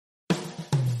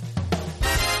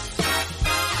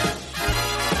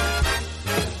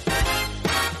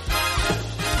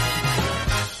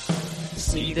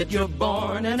that you're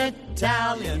born an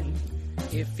Italian.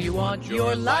 If you want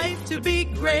your life to be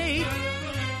great,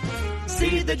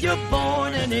 see that you're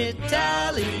born an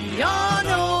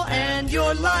Italiano, and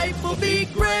your life will be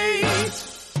great.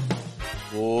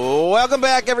 Welcome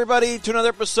back, everybody, to another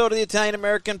episode of the Italian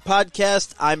American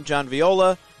Podcast. I'm John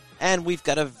Viola, and we've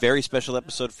got a very special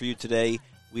episode for you today.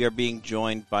 We are being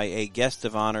joined by a guest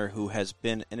of honor who has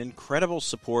been an incredible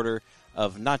supporter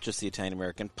of not just the Italian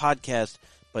American Podcast,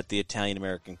 but the Italian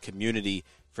American community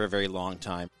for a very long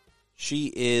time.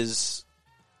 She is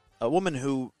a woman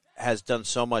who has done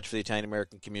so much for the Italian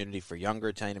American community, for younger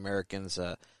Italian Americans,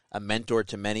 a mentor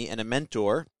to many, and a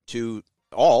mentor to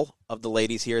all of the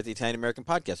ladies here at the Italian American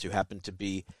Podcast who happen to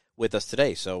be with us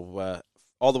today. So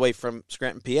all the way from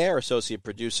Scranton, PA, our associate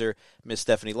producer, Miss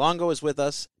Stephanie Longo, is with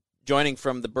us. Joining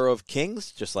from the Borough of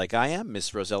Kings, just like I am,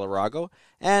 Miss Rosella Rago,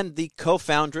 and the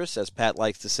co-foundress, as Pat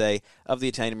likes to say, of the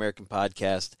Italian American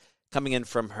Podcast, coming in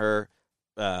from her,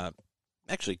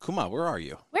 actually, Kuma, where are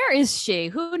you? Where is she?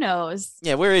 Who knows?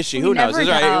 Yeah, where is she? Who knows? All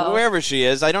right, wherever she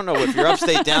is. I don't know if you're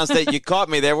upstate, downstate. You caught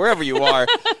me there. Wherever you are.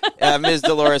 Ms.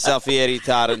 Dolores Alfieri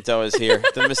Taranto is here,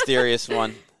 the mysterious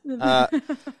one.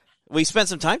 We spent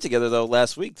some time together, though,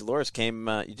 last week. Dolores came,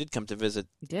 you did come to visit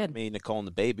me, Nicole, and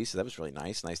the baby, so that was really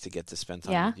nice. Nice to get to spend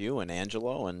time with you and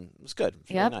Angelo, and it was good. It was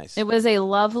really nice. It was a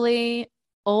lovely,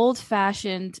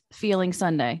 old-fashioned feeling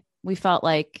Sunday. We felt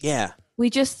like we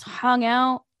just hung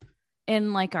out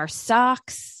in, like, our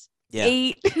socks,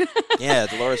 ate. Yeah,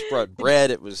 Dolores brought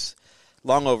bread. It was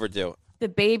long overdue. The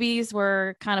babies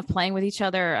were kind of playing with each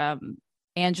other.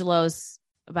 Angelo's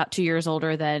about 2 years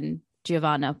older than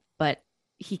Giovanna, but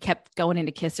he kept going in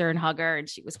to kiss her and hug her, and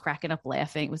she was cracking up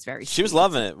laughing. It was very sweet. She was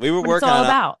loving it. We were working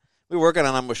on We were working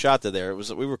on Ambosciata there.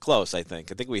 We were close, I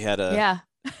think. I think we had a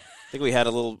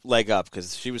little leg up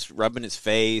because she was rubbing his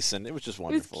face, and it was just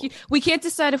wonderful. We can't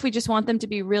decide if we just want them to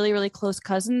be really, really close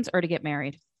cousins or to get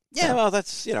married. Yeah, well,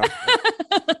 that's, if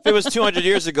it was 200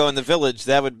 years ago in the village,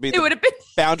 that would be the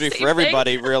boundary for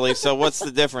everybody, really. So what's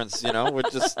the difference? We're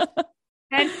just...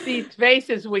 Hence these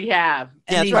faces we have.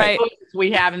 And these voices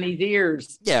we have in these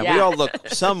ears. Yeah, we all look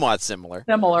somewhat similar.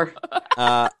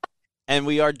 And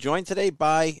we are joined today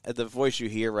by the voice you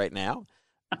hear right now,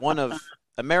 one of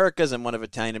America's and one of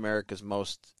Italian America's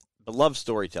most beloved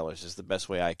storytellers is the best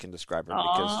way I can describe her,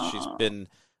 because she's been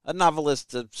a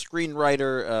novelist, a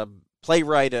screenwriter, a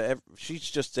playwright.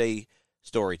 She's just a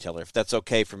storyteller, if that's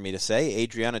okay for me to say.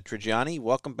 Adriana Trigiani,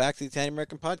 welcome back to the Italian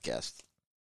American Podcast.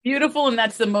 Beautiful, and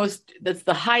that's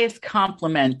the highest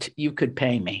compliment you could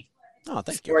pay me. Oh,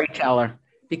 thank you. Storyteller,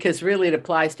 because really it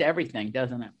applies to everything,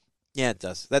 doesn't it? Yeah, it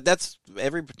does. That's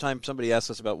every time somebody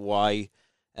asks us about why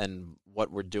and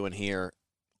what we're doing here,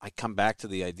 I come back to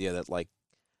the idea that, like,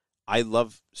 I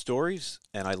love stories,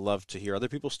 and I love to hear other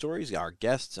people's stories, our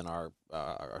guests and our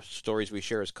stories we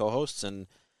share as co-hosts, and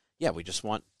we just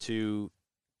want to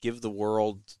give the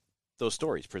world those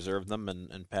stories, preserve them,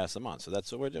 and pass them on. So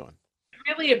that's what we're doing.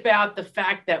 Really about the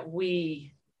fact that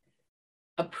we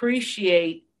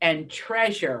appreciate and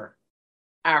treasure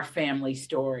our family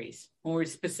stories when we're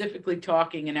specifically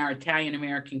talking in our Italian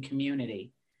American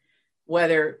community,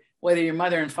 whether your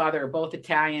mother and father are both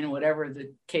Italian, whatever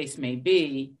the case may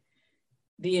be,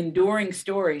 the enduring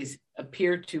stories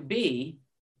appear to be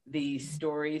the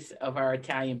stories of our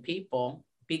Italian people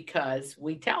because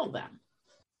we tell them.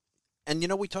 And,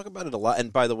 we talk about it a lot.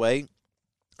 And by the way,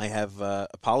 I have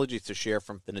apologies to share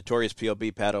from the notorious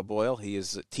POB, Pat O'Boyle. He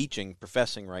is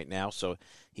professing right now, so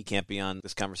he can't be on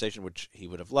this conversation, which he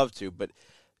would have loved to. But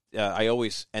I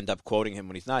always end up quoting him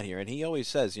when he's not here. And he always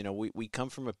says, we come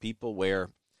from a people where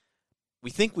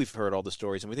we think we've heard all the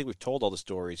stories and we think we've told all the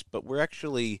stories, but we're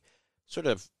actually sort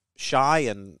of shy,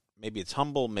 and maybe it's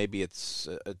humble, maybe it's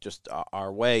just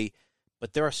our way.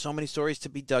 But there are so many stories to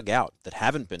be dug out that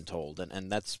haven't been told,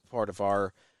 and that's part of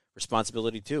our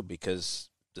responsibility too, because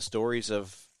the stories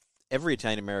of every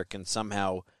Italian American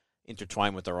somehow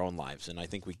intertwine with our own lives. And I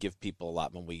think we give people a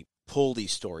lot when we pull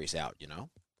these stories out,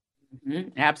 Mm-hmm.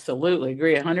 Absolutely.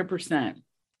 Agree 100%.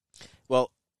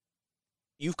 Well,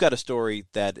 you've got a story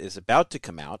that is about to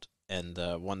come out, and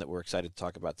one that we're excited to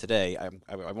talk about today. I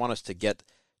want us to get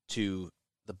to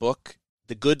the book,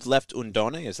 The Good Left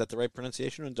Undone. Is that the right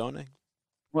pronunciation, Undone?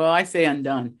 Well, I say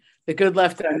undone. The good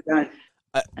left undone.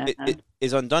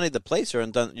 Is undone the place, or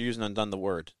undone? You're using undone the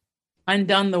word?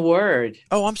 Undone the word.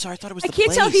 Oh, I'm sorry. I thought it was the place.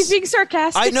 I can't tell if he's being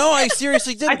sarcastic. I know. I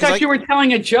seriously did. I thought you were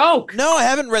telling a joke. No, I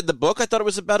haven't read the book. I thought it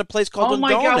was about a place called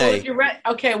Undone. Oh, my God.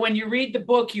 When you read the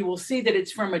book, you will see that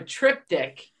it's from a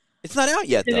triptych. It's not out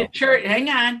yet, though. In a church. Hang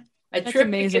on. That's triptych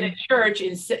amazing. in a church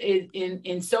in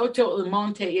Sotto il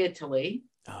Monte, Italy.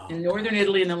 in northern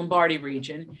Italy in the Lombardy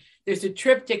region. There's a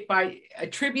triptych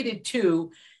attributed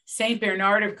to Saint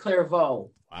Bernard of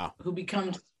Clairvaux, who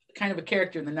becomes kind of a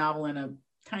character in the novel in a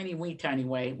tiny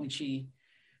way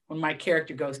when my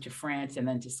character goes to France and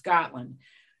then to Scotland.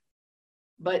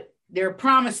 But there are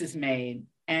promises made,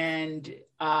 and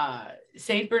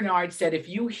Saint Bernard said, if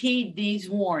you heed these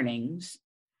warnings,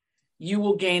 you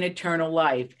will gain eternal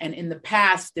life. And in the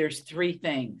past, there's three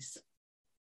things: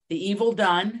 the evil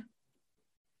done,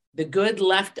 the good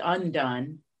left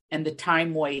undone, and the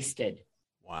time wasted.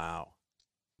 Wow.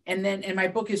 And my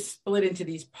book is split into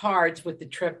these parts with the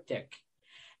triptych.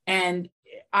 And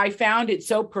I found it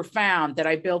so profound that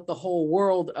I built the whole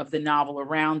world of the novel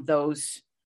around those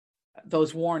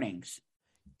warnings.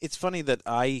 It's funny that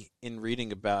in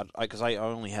reading about, because I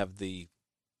only have the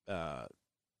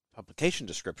publication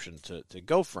description to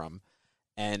go from,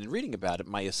 and in reading about it,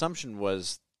 my assumption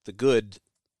was the good,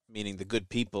 meaning the good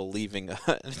people leaving an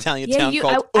Italian town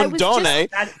called Undone.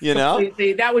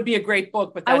 That would be a great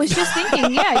book. But I was just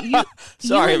thinking,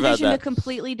 sorry you about that. A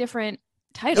completely different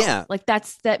title. Yeah, like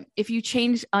that. If you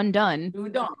change Undone,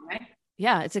 right?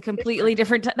 Yeah, it's a completely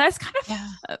different. That's kind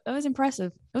of that was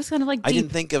impressive. It was kind of like deep. I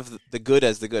didn't think of the good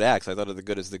as the good acts. I thought of the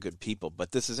good as the good people.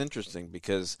 But this is interesting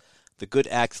because the good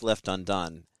acts left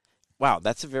undone. Wow,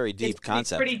 that's a very deep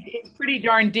concept. It's pretty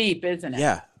darn deep, isn't it?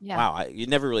 Yeah. Wow, you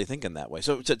never really think in that way.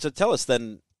 So tell us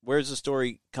then, where does the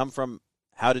story come from?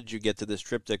 How did you get to this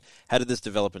triptych? How did this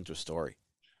develop into a story?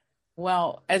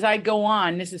 Well, as I go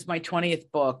on, this is my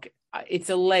 20th book. It's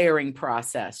a layering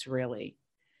process, really.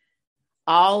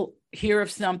 I'll hear of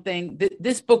something.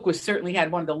 This book certainly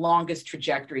had one of the longest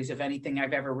trajectories of anything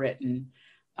I've ever written.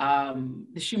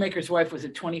 The Shoemaker's Wife was a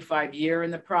 25-year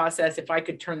in the process. If I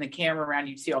could turn the camera around,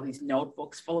 you'd see all these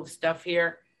notebooks full of stuff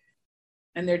here.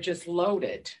 And they're just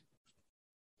loaded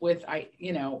with,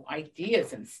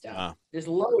 ideas and stuff. Wow. Just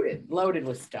loaded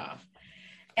with stuff.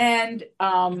 And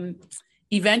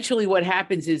eventually what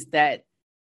happens is that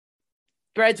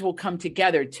threads will come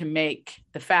together to make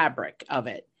the fabric of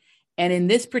it. And in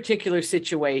this particular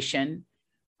situation,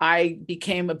 I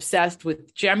became obsessed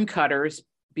with gem cutters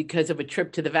because of a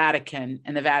trip to the Vatican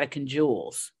and the Vatican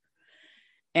jewels.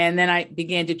 And then I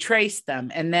began to trace them.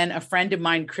 And then a friend of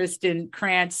mine, Kristen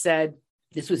Krantz, said,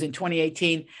 this was in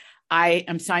 2018, I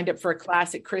am signed up for a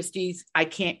class at Christie's. I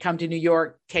can't come to New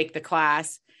York, take the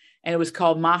class. And it was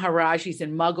called Maharajis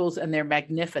and Muggles and Their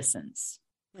Magnificence.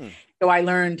 So I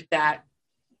learned that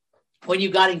when you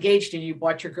got engaged and you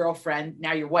bought your girlfriend,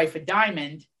 now your wife, a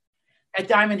diamond, that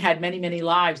diamond had many, many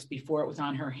lives before it was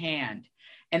on her hand.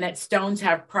 And that stones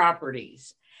have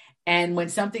properties. And when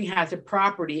something has a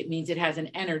property, it means it has an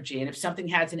energy. And if something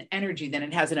has an energy, then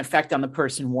it has an effect on the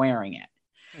person wearing it.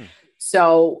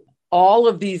 So all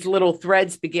of these little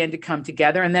threads began to come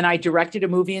together. And then I directed a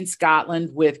movie in Scotland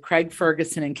with Craig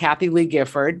Ferguson and Kathy Lee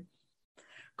Gifford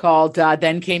called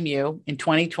Then Came You in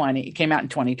 2020. It came out in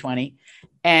 2020.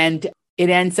 And it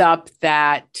ends up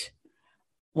that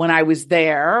when I was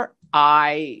there,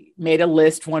 I made a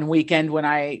list one weekend when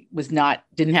I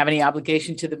didn't have any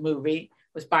obligation to the movie,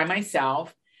 was by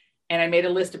myself. And I made a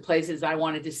list of places I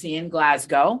wanted to see in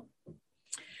Glasgow.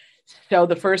 So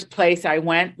the first place I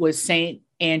went was St.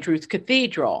 Andrew's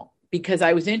Cathedral, because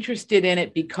I was interested in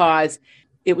it because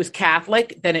it was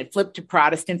Catholic. Then it flipped to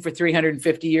Protestant for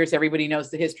 350 years. Everybody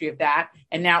knows the history of that.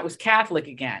 And now it was Catholic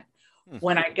again.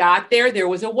 When I got there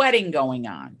was a wedding going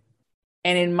on.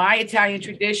 And in my Italian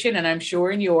tradition, and I'm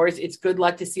sure in yours, it's good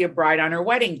luck to see a bride on her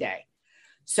wedding day.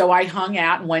 So I hung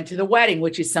out and went to the wedding,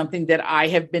 which is something that I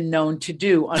have been known to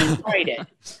do uninvited.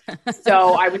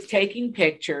 So I was taking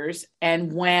pictures.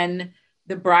 And when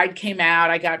the bride came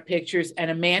out, I got pictures.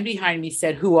 And a man behind me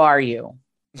said, "Who are you?"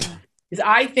 Because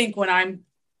I think when I'm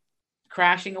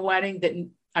crashing a wedding that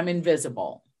I'm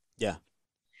invisible. Yeah.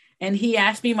 And he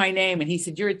asked me my name and he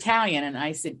said, "You're Italian." And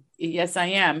I said, "Yes, I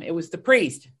am." It was the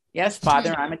priest. "Yes,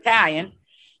 Father, I'm Italian."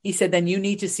 He said, "Then you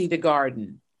need to see the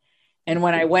garden." And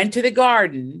when I went to the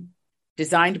garden,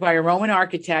 designed by a Roman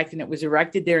architect, and it was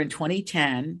erected there in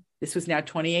 2010, this was now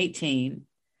 2018,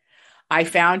 I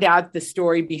found out the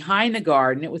story behind the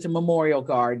garden. It was a memorial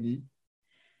garden.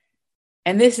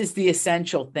 And this is the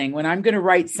essential thing. When I'm going to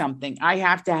write something, I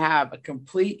have to have a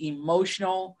complete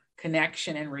emotional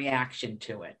connection and reaction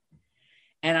to it.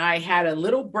 And I had a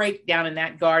little breakdown in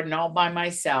that garden all by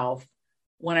myself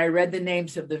when I read the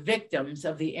names of the victims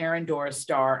of the Arandora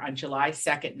Star on July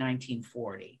 2nd,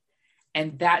 1940.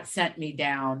 And that sent me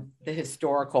down the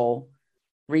historical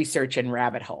research and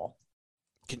rabbit hole.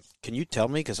 Can you tell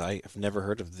me? Because I have never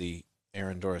heard of the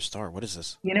Arandora Star. What is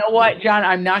this? You know what, John?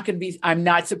 I'm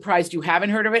not surprised you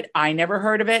haven't heard of it. I never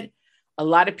heard of it. a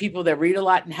lot of people that read a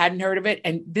lot and hadn't heard of it.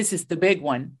 And this is the big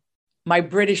one. My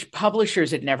British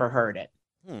publishers had never heard it.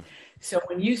 So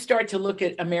when you start to look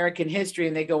at American history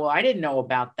and they go, well, I didn't know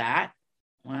about that.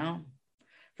 Well,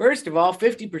 first of all,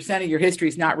 50% of your history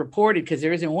is not reported because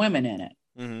there isn't women in it.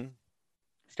 Mm-hmm.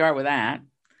 Start with that.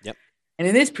 Yep. And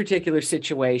in this particular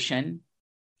situation,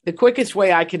 the quickest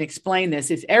way I can explain this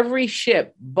is every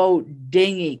ship, boat,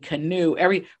 dinghy, canoe,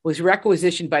 was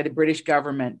requisitioned by the British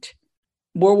government.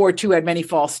 World War II had many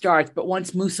false starts, but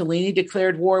once Mussolini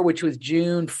declared war, which was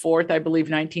June 4th, I believe,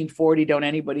 1940, don't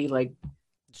anybody like...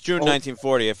 It's June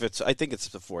 1940. I think it's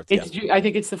the 4th. I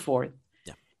think it's the 4th.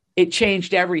 Yeah. It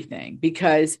changed everything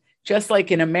because just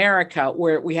like in America,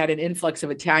 where we had an influx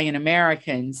of Italian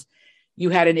Americans, you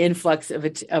had an influx of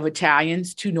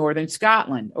Italians to northern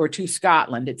Scotland or to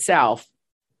Scotland itself,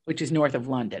 which is north of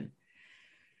London.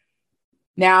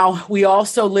 Now, we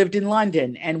also lived in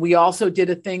London, and we also did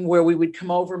a thing where we would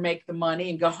come over, make the money,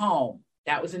 and go home.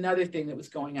 That was another thing that was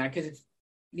going on because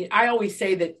I always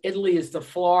say that Italy is the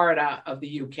Florida of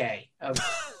the UK.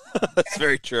 That's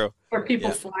very true. Where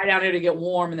people fly down here to get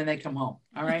warm and then they come home.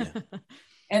 All right.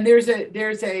 And there's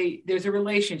a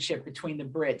relationship between the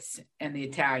Brits and the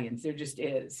Italians. There just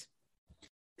is.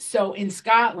 So in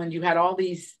Scotland, you had all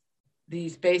these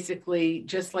basically,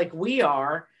 just like we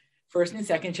are, first and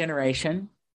second generation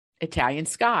Italian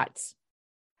Scots.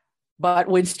 But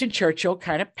Winston Churchill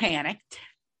kind of panicked.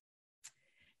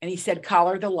 And he said,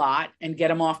 collar the lot and get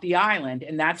them off the island.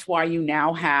 And that's why you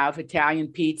now have Italian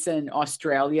pizza in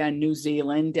Australia and New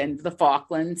Zealand and the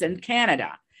Falklands and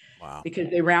Canada. Wow. Because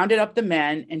they rounded up the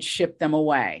men and shipped them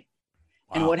away.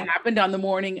 Wow. And what happened on the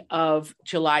morning of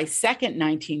July 2nd,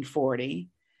 1940,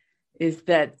 is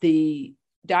that the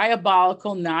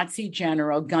diabolical Nazi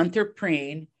general Gunther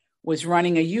Prien was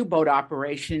running a U-boat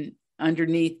operation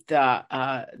underneath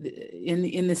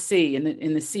in the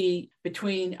sea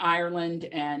between Ireland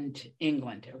and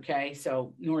England. Okay,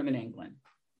 so northern England.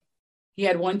 He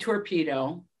had one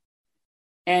torpedo,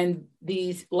 and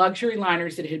these luxury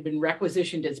liners that had been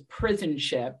requisitioned as prison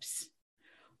ships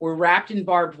were wrapped in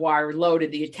barbed wire,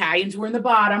 loaded. The Italians were in the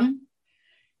bottom,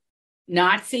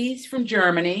 Nazis from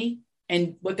Germany,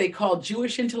 and what they called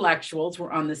Jewish intellectuals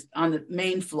were on the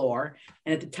main floor,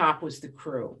 and at the top was the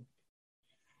crew.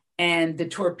 And the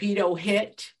torpedo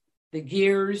hit the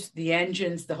gears, the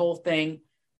engines, the whole thing,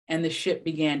 and the ship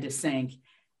began to sink.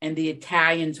 And the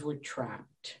Italians were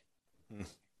trapped.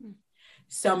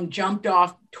 Some jumped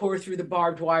off, tore through the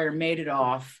barbed wire, made it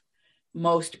off.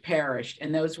 Most perished.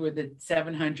 And those were the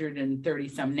 730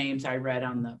 some names I read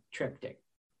on the triptych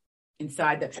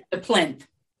inside the plinth.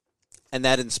 And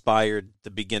that inspired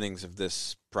the beginnings of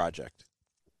this project.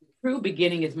 True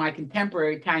beginning is my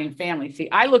contemporary Italian family. See,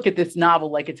 I look at this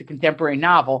novel like it's a contemporary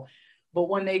novel, but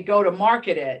when they go to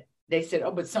market it, they said,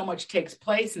 oh, but so much takes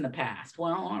place in the past.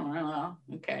 Well,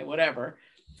 okay, whatever.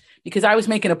 Because I was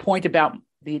making a point about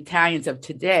the Italians of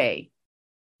today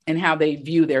and how they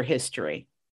view their history.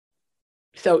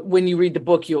 So when you read the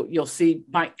book, you'll see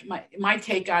my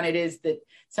take on it is that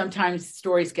sometimes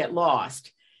stories get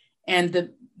lost. And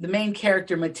the main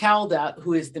character, Matilda,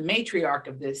 who is the matriarch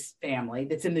of this family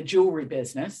that's in the jewelry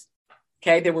business.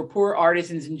 Okay, they were poor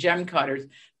artisans and gem cutters,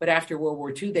 but after World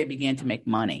War II, they began to make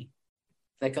money,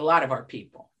 like a lot of our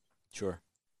people. Sure.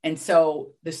 And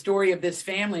so the story of this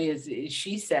family is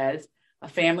she says, a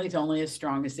family is only as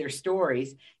strong as their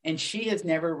stories. And she has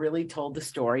never really told the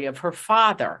story of her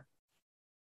father.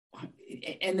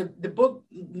 And the book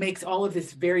makes all of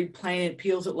this very plain. It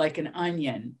peels it like an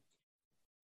onion.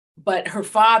 But her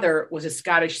father was a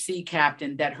Scottish sea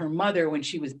captain that her mother, when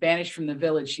she was banished from the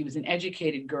village, she was an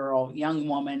educated girl, young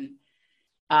woman,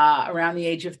 around the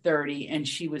age of 30, and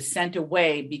she was sent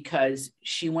away because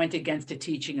she went against a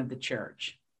teaching of the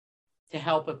church to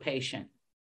help a patient.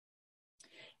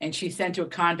 And she's sent to a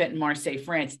convent in Marseille,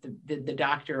 France. The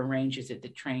doctor arranges it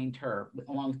that trained her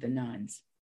along with the nuns.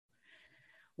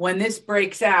 When this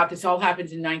breaks out, this all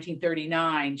happens in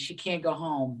 1939, she can't go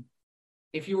home.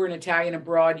 If you were an Italian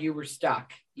abroad, you were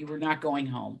stuck. You were not going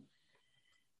home.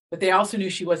 But they also knew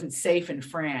she wasn't safe in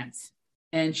France.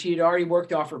 And she had already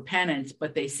worked off her penance,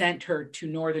 but they sent her to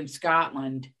northern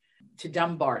Scotland, to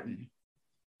Dumbarton,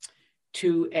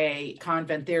 to a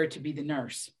convent there to be the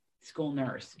nurse, school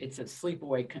nurse. It's a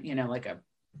sleepaway, like a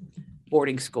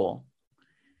boarding school.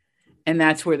 And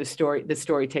that's where the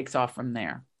story takes off from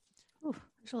there. Ooh,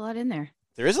 there's a lot in there.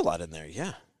 There is a lot in there,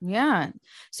 yeah. Yeah.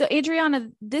 So Adriana,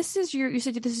 you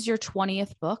said this is your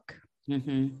 20th book.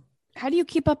 Mm-hmm. How do you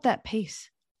keep up that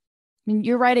pace? I mean,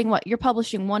 you're writing what? You're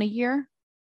publishing one a year?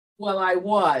 Well, I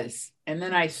was. And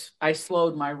then I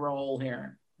slowed my roll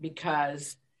here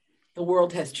because the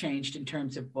world has changed in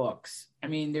terms of books. I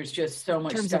mean, there's just so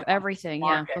much In terms stuff of everything,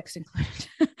 yeah, books included.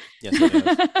 Yes, it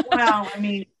is. Well, I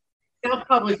mean,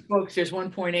 self-published books, there's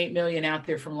 1.8 million out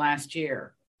there from last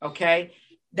year. Okay.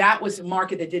 That was a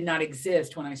market that did not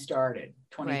exist when I started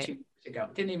 22 years ago.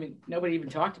 Nobody even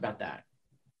talked about that.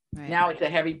 Right. Now it's a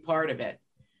heavy part of it.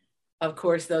 Of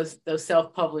course, those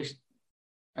self-published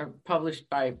are published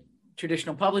by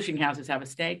traditional publishing houses have a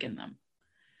stake in them.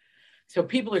 So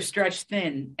people are stretched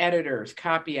thin, editors,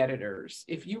 copy editors.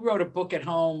 If you wrote a book at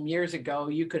home years ago,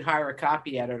 you could hire a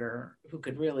copy editor who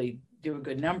could really do a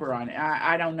good number on it.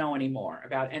 I don't know anymore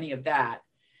about any of that.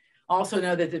 Also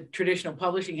know that the traditional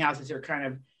publishing houses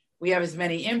are we have as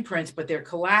many imprints, but they're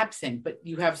collapsing. But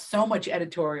you have so much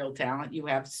editorial talent. You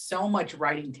have so much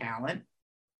writing talent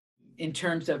in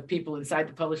terms of people inside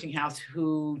the publishing house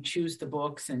who choose the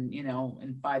books and,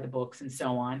 and buy the books and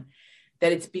so on,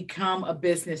 that it's become a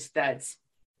business that's,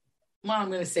 well, I'm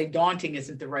going to say daunting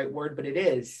isn't the right word, but it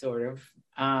is sort of.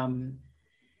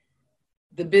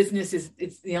 The business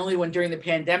it's the only one during the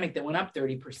pandemic that went up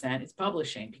 30%. It's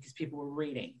publishing because people were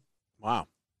reading. Wow.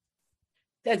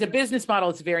 As a business model,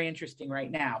 it's very interesting right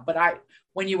now. But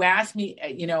when you ask me,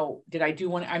 did I do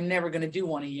one? I'm never going to do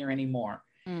one a year anymore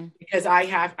because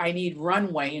I need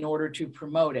runway in order to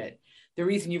promote it. The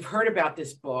reason you've heard about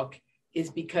this book is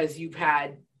because you've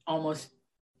had almost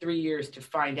 3 years to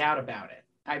find out about it.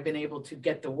 I've been able to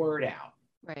get the word out.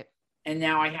 Right. And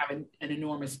now I have an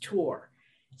enormous tour.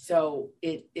 So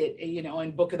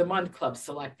and Book of the Month Club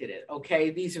selected it. Okay.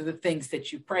 These are the things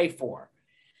that you pray for,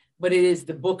 but it is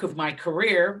the book of my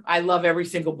career. I love every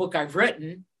single book I've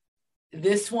written.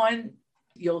 This one,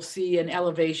 you'll see an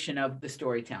elevation of the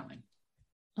storytelling.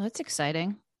 Oh, that's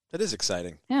exciting. That is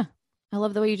exciting. Yeah. I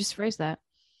love the way you just phrased that.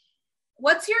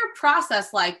 What's your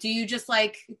process like? Do you just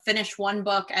finish one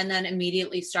book and then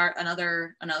immediately start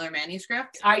another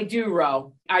manuscript? I do,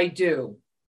 Ro. I do.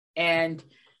 And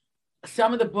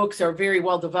some of the books are very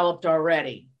well developed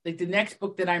already. Like the next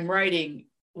book that I'm writing,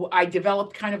 I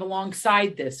developed kind of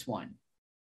alongside this one,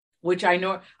 which I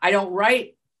know I don't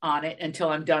write on it until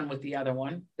I'm done with the other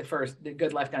one, the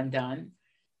Good Left Undone.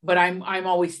 But I'm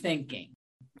always thinking.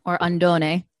 Or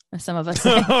undone, as some of us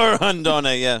say. Or undone,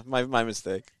 yeah. My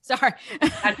mistake. Sorry.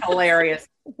 That's hilarious.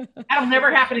 That'll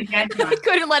never happen again. I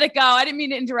couldn't let it go. I didn't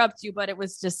mean to interrupt you, but it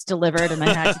was just delivered and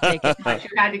I had to take it. I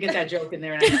had to get that joke in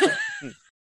there.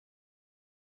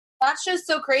 That's just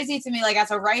so crazy to me.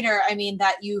 As a writer, I mean,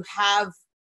 that you have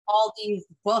all these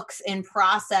books in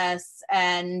process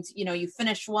and, you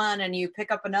finish one and you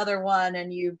pick up another one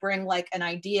and you bring an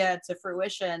idea to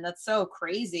fruition. That's so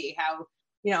crazy how,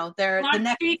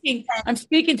 I'm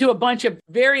speaking to a bunch of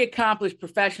very accomplished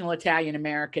professional Italian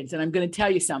Americans. And I'm going to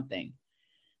tell you something.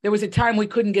 There was a time we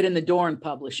couldn't get in the door in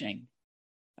publishing.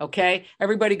 Okay.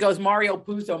 Everybody goes, Mario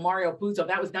Puzo. That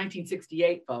was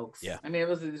 1968, folks. Yeah. I mean, it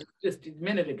was just a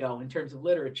minute ago in terms of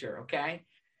literature. Okay.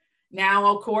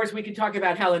 Now, of course, we could talk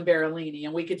about Helen Berolini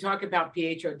and we could talk about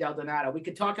Pietro Del Donato. We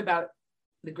could talk about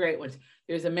the great ones.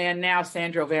 There's a man now,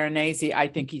 Sandro Veronese. I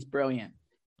think he's brilliant,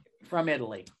 from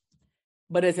Italy.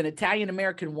 But as an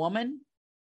Italian-American woman,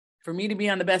 for me to be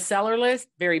on the bestseller list,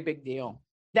 very big deal.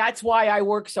 That's why I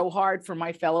work so hard for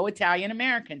my fellow Italian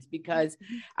Americans, because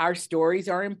our stories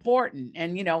are important.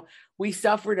 And, we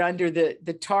suffered under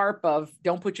the tarp of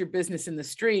don't put your business in the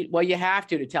street. Well, you have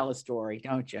to tell a story,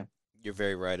 don't you? You're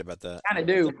very right about that. Kind of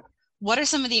do. What are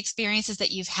some of the experiences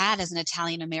that you've had as an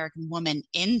Italian American woman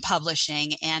in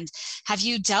publishing? And have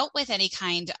you dealt with any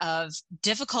kind of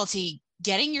difficulty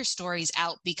getting your stories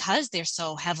out because they're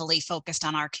so heavily focused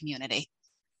on our community?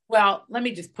 Well, let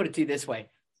me just put it to you this way.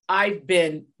 I've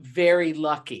been very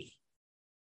lucky.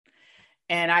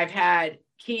 And I've had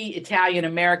key Italian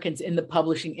Americans in the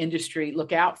publishing industry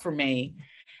look out for me.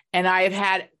 And I have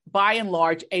had, by and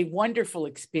large, a wonderful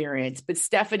experience. But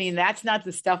Stephanie, that's not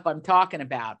the stuff I'm talking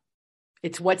about.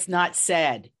 It's what's not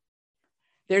said.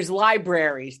 There's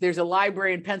libraries. There's a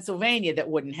library in Pennsylvania that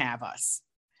wouldn't have us.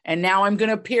 And now I'm going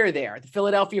to appear there, the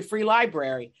Philadelphia Free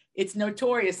Library. It's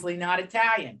notoriously not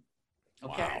Italian.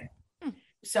 Okay. Wow.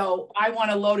 So I want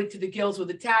to load it to the gills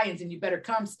with Italians, and you better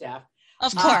come, Steph.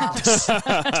 Of course.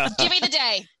 Give me the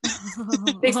day.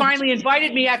 They finally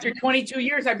invited me after 22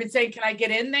 years. I've been saying, can I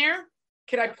get in there?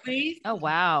 Can I please? Oh,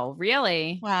 wow.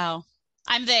 Really? Wow.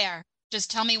 I'm there. Just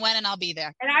tell me when and I'll be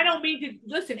there. And I don't mean to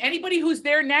listen. Anybody who's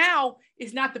there now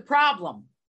is not the problem.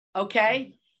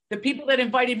 Okay. The people that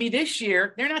invited me this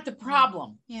year, they're not the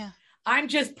problem. Yeah. I'm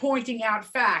just pointing out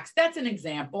facts. That's an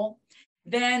example.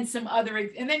 Then some other,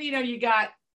 and then, you got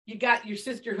your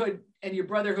sisterhood and your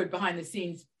brotherhood behind the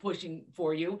scenes pushing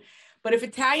for you. But if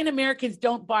Italian Americans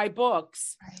don't buy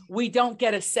books, we don't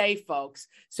get a say, folks.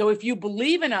 So if you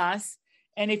believe in us,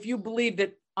 and if you believe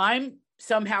that I'm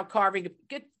somehow carving,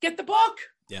 get the book.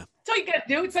 Yeah. That's all you got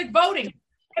to do. It's like voting.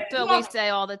 That's what we say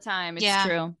all the time. It's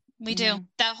true. We do.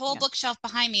 That whole bookshelf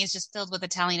behind me is just filled with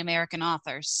Italian American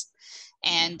authors.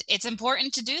 And it's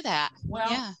important to do that.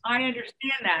 Well, I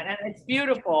understand that. And it's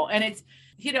beautiful. And it's,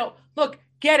 look,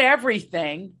 get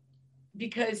everything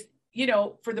because,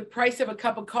 for the price of a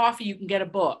cup of coffee, you can get a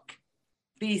book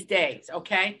these days.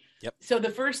 Okay. Yep. So the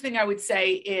first thing I would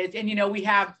say is, and, we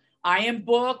have I Am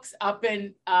Books up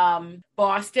in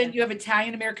Boston. You have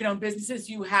Italian American owned businesses.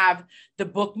 You have the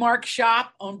Bookmark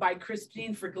Shop owned by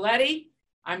Christine Frigletti.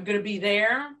 I'm going to be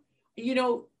there.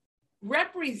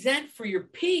 Represent for your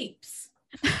peeps.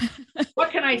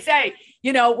 What can I say?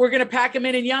 We're going to pack them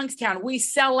in Youngstown. We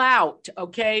sell out.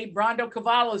 Okay. Rondo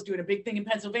Cavallo is doing a big thing in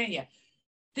Pennsylvania.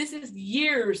 This is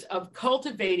years of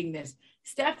cultivating this.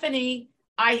 Stephanie,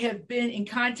 I have been in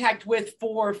contact with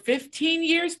for 15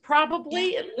 years,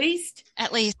 probably at least.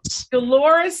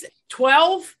 Dolores,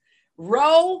 12.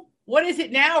 Ro, what is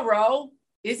it now, Ro?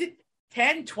 Is it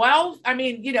 10, 12? I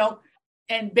mean,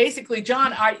 and basically,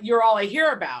 John, you're all I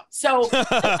hear about. So,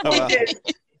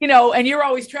 and you're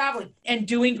always traveling and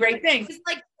doing great things. It's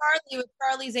like Charlie with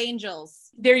Charlie's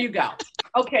Angels. There you go.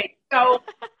 Okay, so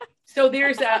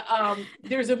there's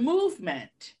a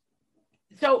movement.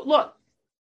 So look,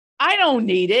 I don't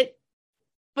need it,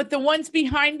 but the ones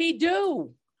behind me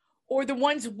do, or the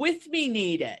ones with me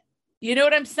need it. You know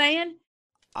what I'm saying?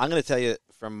 I'm going to tell you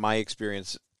from my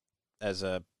experience as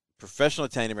a professional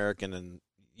Italian American and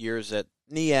years at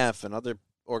IAP and other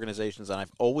organizations, and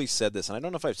I've always said this, and I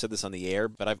don't know if I've said this on the air,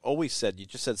 but I've always said, you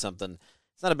just said something,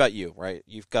 it's not about you, right?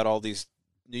 You've got all these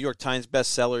New York Times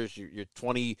bestsellers, your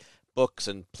 20 books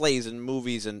and plays and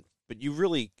movies, but you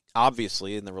really,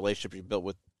 obviously, in the relationship you built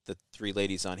with the three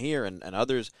ladies on here and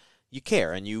others, you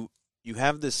care, and you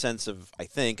have this sense of, I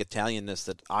think, Italianness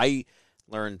that I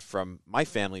learned from my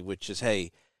family, which is,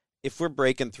 hey, if we're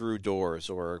breaking through doors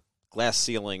or glass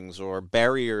ceilings or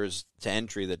barriers to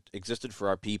entry that existed for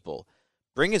our people,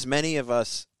 bring as many of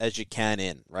us as you can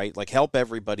in, right? Like help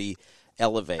everybody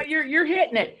elevate. But you're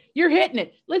hitting it. You're hitting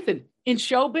it. Listen, in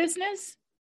show business,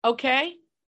 okay?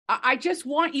 I just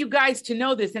want you guys to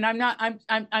know this, and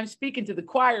I'm speaking to the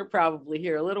choir probably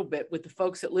here a little bit with the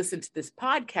folks that listen to this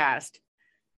podcast.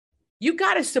 You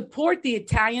got to support the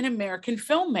Italian American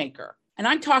filmmaker. And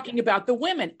I'm talking about the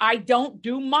women. I don't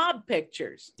do mob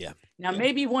pictures. Yeah. Now,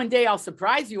 maybe one day I'll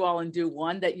surprise you all and do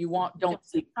one that you don't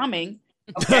see coming.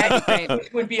 Okay.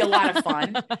 Which would be a lot of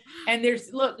fun. And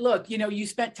there's, look, you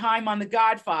spent time on The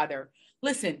Godfather.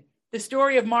 Listen, the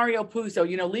story of Mario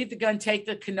Puzo, Leave the Gun, Take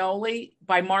the Cannoli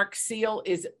by Mark Seal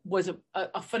was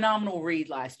a phenomenal read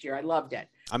last year. I loved it.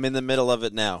 I'm in the middle of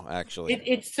it now, actually.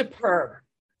 It's superb.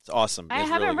 It's awesome. I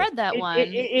haven't read that one.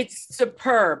 It's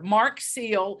superb. Mark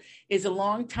Seal is a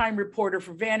longtime reporter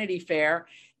for Vanity Fair,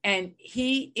 and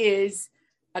he is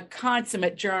a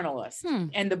consummate journalist.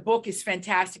 And the book is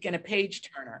fantastic and a page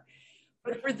turner.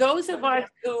 But for those of us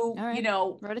who,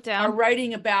 wrote it down, are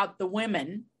writing about the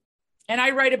women, and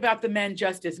I write about the men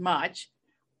just as much,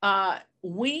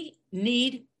 we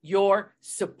need your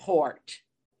support.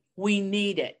 We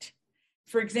need it.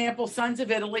 For example, Sons of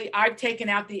Italy, I've taken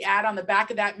out the ad on the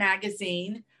back of that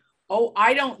magazine,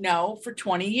 I don't know, for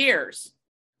 20 years,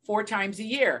 4 times a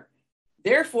year.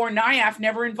 Therefore, NIAF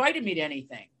never invited me to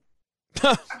anything.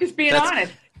 I'm just being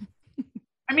honest.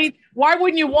 I mean, why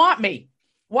wouldn't you want me?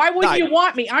 Why wouldn't you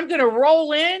want me? I'm going to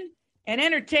roll in and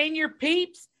entertain your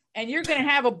peeps, and you're going to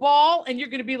have a ball, and you're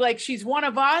going to be like, she's one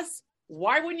of us.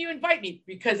 Why wouldn't you invite me?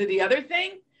 Because of the other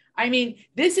thing? I mean,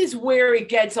 this is where it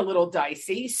gets a little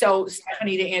dicey. So,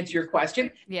 Stephanie, to answer your question.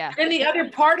 Yeah. And the other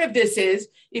part of this is,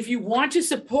 if you want to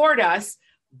support us,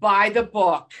 buy the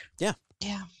book. Yeah.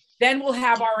 Yeah. Then we'll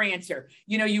have our answer.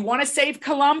 You want to save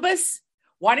Columbus?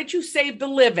 Why don't you save the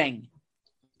living?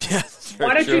 Yeah,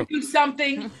 why don't you do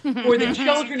something for the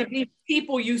children of these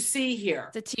people you see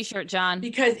here? It's a t-shirt, John.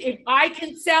 Because if I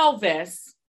can sell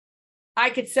this, I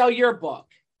could sell your book.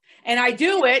 And I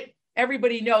do it.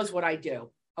 Everybody knows what I do.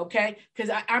 Okay.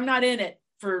 Because I'm not in it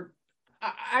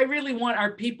I really want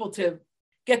our people to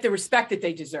get the respect that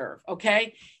they deserve.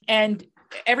 Okay. And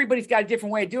everybody's got a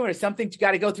different way of doing it. Some things you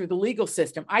got to go through the legal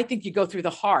system. I think you go through the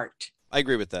heart. I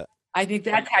agree with that. I think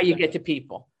that's how you get to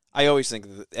people. I always think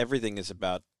that everything is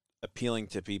about appealing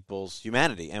to people's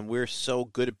humanity, and we're so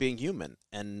good at being human,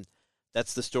 and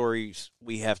that's the stories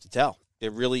we have to tell.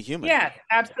 They're really human. Yeah,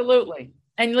 absolutely.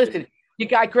 And listen, you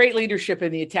got great leadership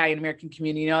in the Italian American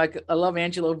community. I love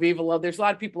Angelo Viva. There's a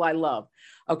lot of people I love.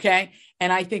 Okay.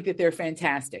 And I think that they're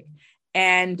fantastic.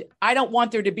 And I don't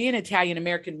want there to be an Italian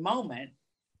American moment.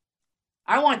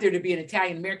 I want there to be an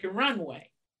Italian American runway.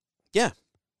 Yeah.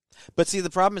 But see, the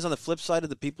problem is on the flip side of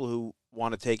the people who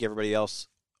want to take everybody else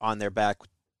on their back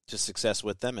to success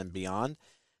with them and beyond.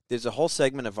 There's a whole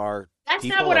segment of our That's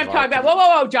not what I'm talking about.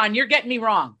 Whoa, John, you're getting me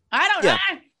wrong. I don't know.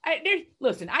 Yeah.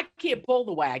 Listen, I can't pull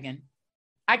the wagon.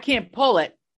 I can't pull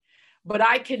it, but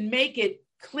I can make it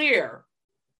clear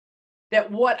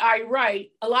that what I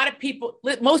write, a lot of people,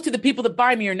 most of the people that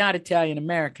buy me are not Italian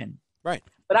American. Right.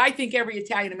 But I think every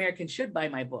Italian American should buy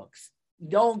my books.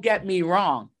 Don't get me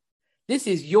wrong. This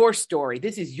is your story.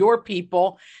 This is your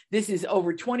people. This is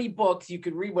over 20 books. You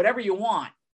could read whatever you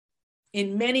want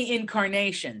in many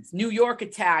incarnations. New York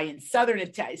Italian,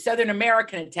 Southern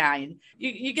American Italian.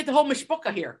 You get the whole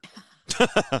mishpucha here.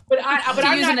 But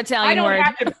I'm use not, an Italian I don't word.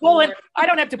 have to pull it. I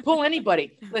don't have to pull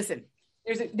anybody. Listen,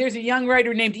 there's a young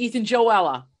writer named Ethan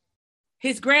Joella.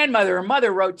 His grandmother or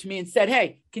mother wrote to me and said,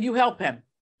 "Hey, can you help him?"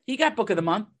 He got Book of the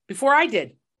Month before I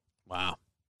did. Wow.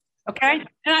 Okay.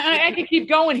 And I can keep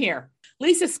going here.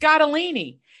 Lisa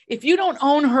Scottolini. If you don't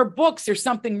own her books, there's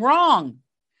something wrong.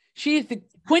 She is the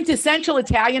quintessential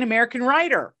Italian American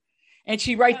writer. And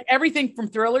she writes everything from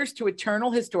thrillers to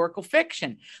eternal historical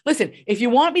fiction. Listen, if you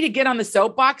want me to get on the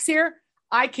soapbox here,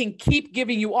 I can keep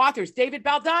giving you authors. David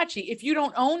Baldacci, if you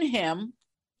don't own him,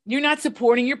 you're not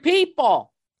supporting your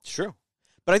people. It's true.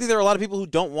 But I think there are a lot of people who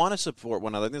don't want to support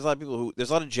one another. There's a lot of people there's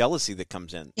a lot of jealousy that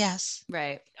comes in. Yes.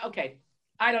 Right. Okay.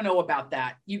 I don't know about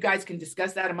that. You guys can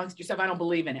discuss that amongst yourself. I don't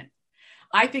believe in it.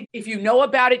 I think if you know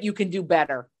about it, you can do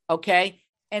better. Okay.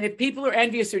 And if people are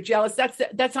envious or jealous,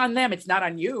 that's on them. It's not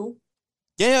on you.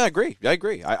 Yeah, I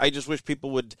agree. I just wish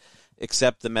people would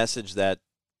accept the message that,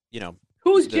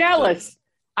 Who's jealous?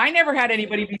 I never had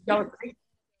anybody be jealous.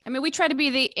 I mean, we try to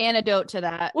be the antidote to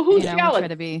that. Well, who's We jealous? try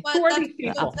to be. Who are these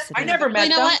people? I never met You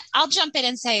know them. what? I'll jump in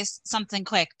and say something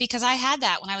quick because I had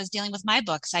that when I was dealing with my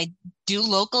books. I do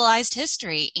localized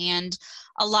history, and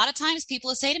a lot of times people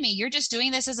will say to me, "You're just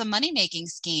doing this as a money-making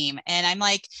scheme." And I'm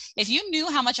like, if you knew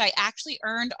how much I actually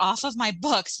earned off of my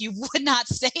books, you would not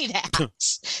say that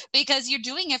because you're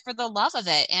doing it for the love of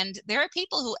it. And there are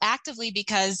people who actively,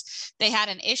 because they had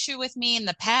an issue with me in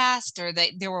the past or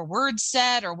there were words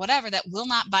said or whatever, that will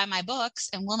not buy my books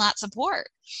and will not support.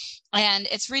 And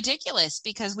it's ridiculous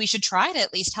because we should try to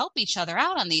at least help each other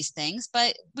out on these things,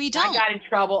 but we don't. I got in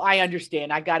trouble. I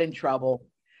understand. I got in trouble.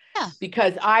 Yeah.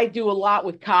 Because I do a lot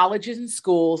with colleges and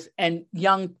schools and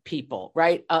young people,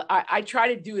 right? I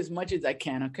try to do as much as I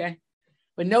can, okay?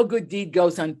 But no good deed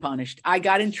goes unpunished. I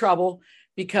got in trouble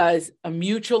because a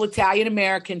mutual Italian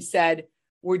American said,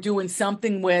 "We're doing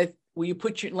something with, will you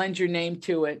lend your name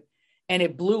to it?" And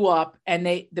it blew up. And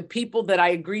the people that I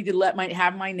agreed to let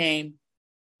have my name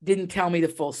didn't tell me the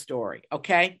full story,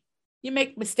 okay? You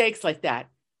make mistakes like that.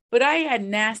 But I had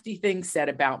nasty things said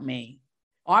about me.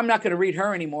 Oh, I'm not going to read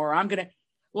her anymore. I'm going to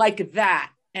like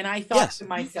that. And I thought to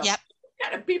myself, Yep. what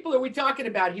kind of people are we talking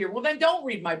about here? Well, then don't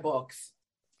read my books.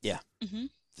 Yeah. Mm-hmm.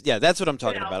 Yeah, that's what I'm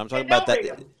talking about. I'm talking about that.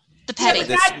 The petty.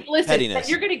 Listen, pettiness.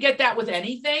 you're going to get that with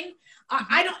anything.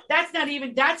 I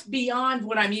don't, that's beyond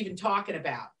what I'm even talking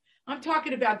about. I'm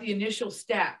talking about the initial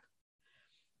step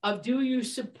of, do you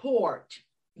support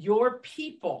your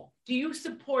people? Do you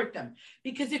support them?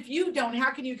 Because if you don't, how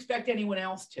can you expect anyone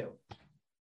else to?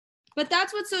 But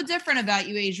that's what's so different about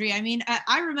you, Adri. I mean,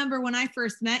 I remember when I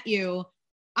first met you,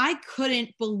 I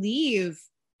couldn't believe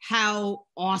how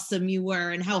awesome you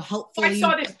were and how helpful I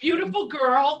saw this beautiful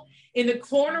girl in the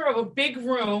corner of a big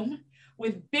room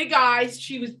with big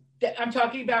eyes. I'm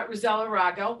talking about Rosella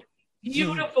Rago.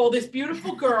 Beautiful, this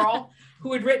beautiful girl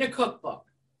who had written a cookbook.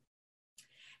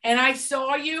 And I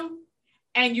saw you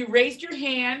and you raised your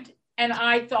hand and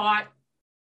I thought,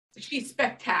 she's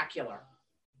spectacular.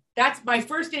 That's my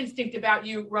first instinct about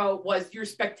you, Ro, was you're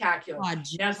spectacular.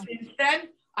 Now, since then,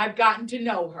 I've gotten to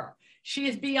know her. She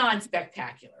is beyond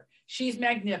spectacular. She's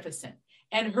magnificent.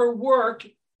 And her work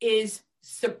is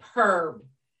superb.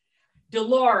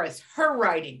 Dolores, her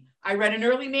writing. I read an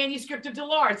early manuscript of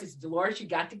Dolores. It's Dolores, you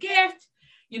got the gift.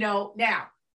 Now,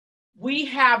 we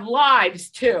have lives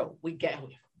too. We have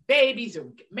babies, or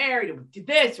we get married, or we do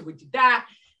this, or we do that.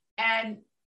 And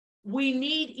we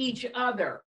need each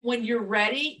other. When you're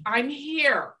ready, I'm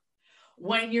here.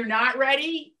 When you're not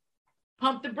ready,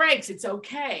 pump the brakes. It's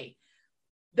okay.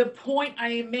 The point I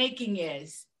am making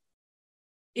is,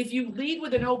 if you lead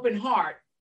with an open heart,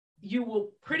 you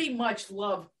will pretty much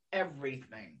love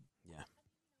everything. Yeah.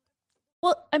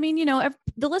 Well, I mean,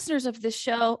 the listeners of this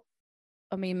show,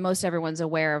 I mean, most everyone's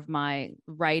aware of my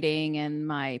writing and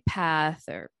my path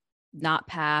or not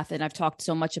path. And I've talked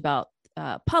so much about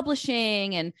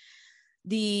publishing and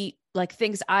the like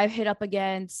things I've hit up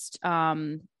against.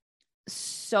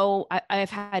 So I've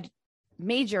had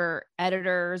major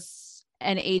editors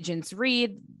and agents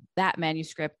read that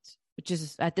manuscript, which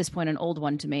is at this point an old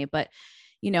one to me, but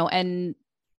and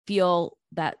feel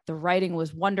that the writing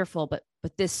was wonderful, but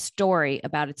this story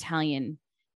about Italian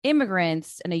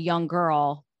immigrants and a young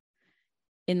girl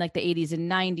in like the 80s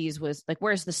and 90s was like,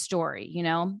 where's the story,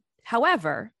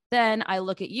 However, then I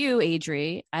look at you,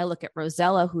 Adri, I look at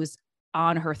Rosella, who's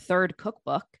on her third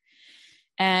cookbook,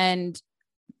 and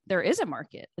there is a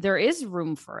market, there is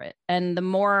room for it. And the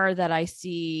more that I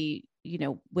see,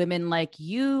 women like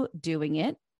you doing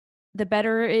it, the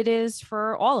better it is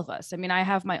for all of us. I mean, I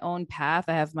have my own path.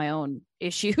 I have my own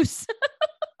issues,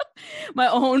 my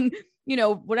own,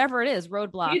 whatever it is,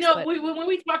 roadblocks. When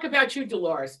we talk about you,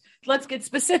 Dolores, let's get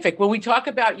specific. When we talk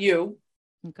about you,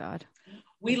 oh God,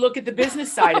 we look at the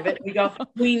business side of it. We go,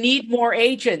 we need more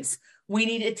agents. We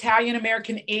need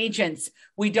Italian-American agents.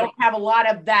 We don't have a lot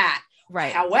of that.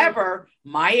 Right. However,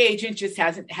 my agent just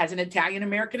has an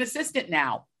Italian-American assistant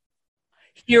now.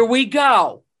 Here we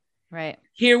go. Right.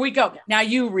 Here we go. Now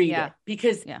you read it,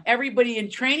 because everybody in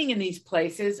training in these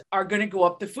places are going to go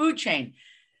up the food chain.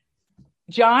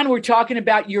 John, we're talking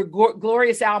about your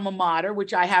glorious alma mater,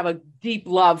 which I have a deep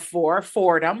love for,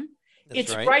 Fordham.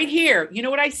 It's right here. You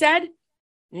know what I said?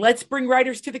 Let's bring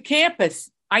writers to the campus.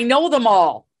 I know them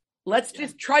all. Let's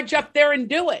just trudge up there and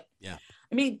do it. Yeah.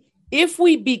 I mean, if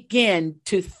we begin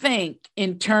to think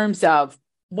in terms of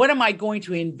what am I going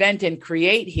to invent and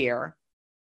create here?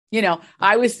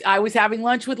 I was having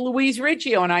lunch with Louise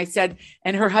Riccio, and I said,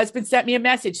 and her husband sent me a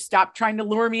message, stop trying to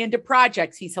lure me into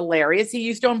projects. He's hilarious. He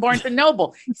used to own Barnes &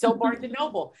 Noble. He sold Barnes &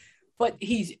 Noble, but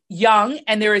he's young,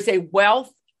 and there is a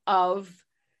wealth of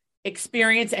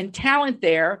experience and talent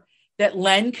there that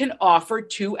Len can offer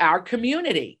to our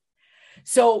community.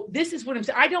 So this is what I'm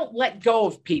saying. I don't let go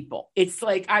of people. It's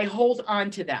like I hold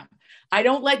on to them. I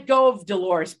don't let go of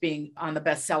Dolores being on the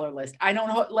bestseller list. I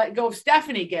don't let go of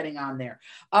Stephanie getting on there,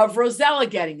 of Rosella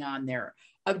getting on there,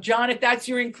 of John, if that's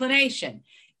your inclination.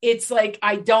 It's like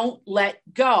I don't let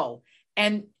go.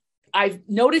 And I've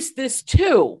noticed this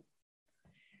too.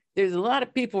 There's a lot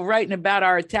of people writing about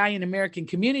our Italian-American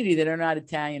community that are not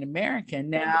Italian-American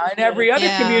now. And every other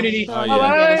community.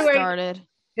 Started.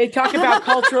 They talk about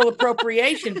cultural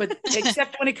appropriation, but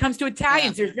except when it comes to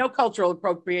Italians, there's no cultural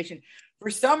appropriation. For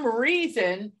some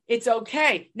reason, it's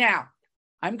okay. Now,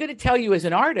 I'm going to tell you as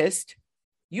an artist,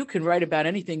 you can write about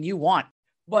anything you want,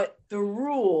 but the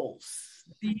rules,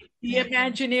 the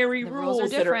imaginary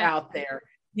rules that are out there,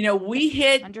 we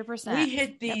hit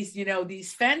 100%. these,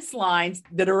 these fence lines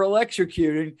that are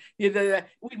electrocuted,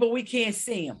 but we can't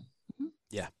see them.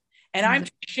 Yeah. And I'm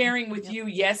sharing with you,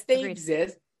 yes, they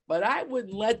exist, but I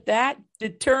wouldn't let that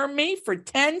deter me for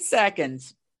 10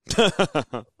 seconds.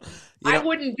 I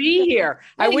wouldn't be here.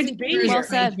 I wouldn't be here. Well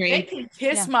said. They can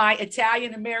kiss my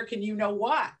Italian-American, you know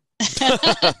what?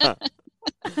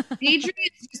 Adrian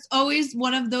is just always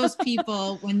one of those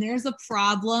people, when there's a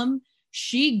problem,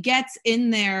 she gets in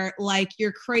there like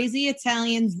your crazy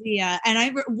Italian Zia.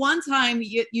 And one time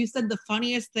you said the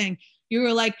funniest thing. You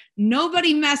were like,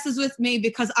 nobody messes with me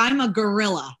because I'm a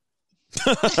gorilla.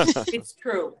 It's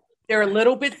true. They're a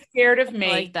little bit scared of me,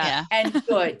 like that. And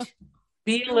good.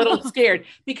 Be a little scared,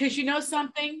 because you know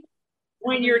something,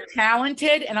 when you're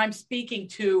talented, and I'm speaking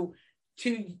to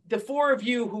the four of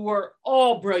you who are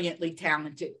all brilliantly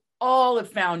talented, all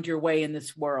have found your way in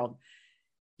this world.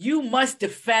 You must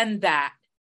defend that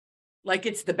like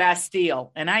it's the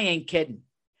Bastille. And I ain't kidding.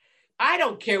 I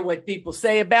don't care what people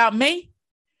say about me,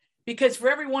 because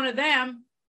for every one of them,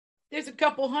 there's a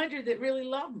couple hundred that really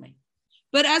love me.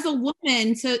 But as a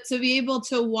woman, to be able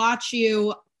to watch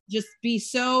you just be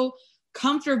so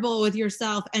comfortable with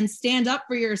yourself and stand up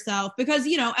for yourself, because,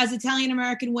 as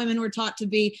Italian-American women, we're taught to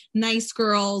be nice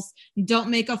girls, don't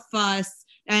make a fuss.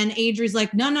 And Adri's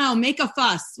like, no, make a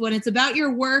fuss. When it's about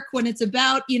your work, when it's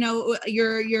about,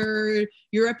 your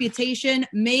reputation,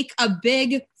 make a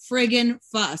big friggin'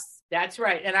 fuss. That's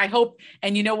right. And I hope,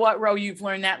 and you know what, Ro, you've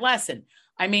learned that lesson.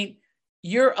 I mean,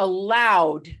 you're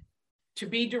allowed to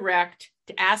be direct,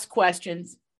 to ask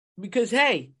questions, because,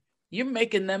 hey, you're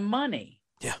making them money.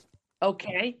 Yeah.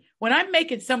 Okay. When I'm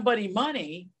making somebody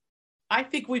money, I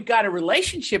think we've got a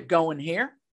relationship going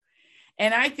here.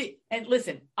 And and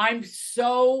listen, I'm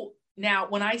so, now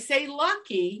when I say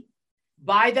lucky,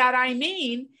 by that I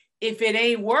mean, if it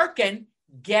ain't working,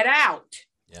 get out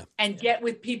and get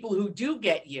with people who do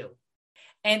get you.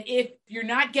 And if you're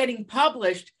not getting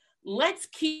published, let's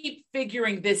keep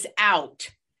figuring this out.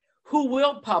 Who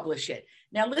will publish it?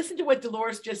 Now, listen to what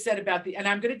Dolores just said about and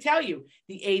I'm going to tell you,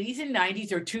 the 80s and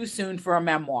 90s are too soon for a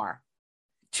memoir.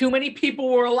 too many people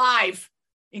were alive,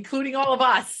 including all of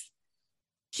us.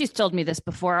 She's told me this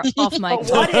before off mic. But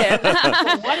what if?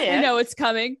 I know it's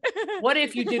coming. What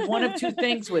if you did one of two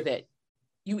things with it?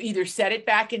 You either set it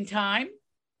back in time,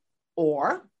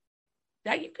 or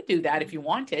that you could do that if you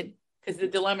wanted, because the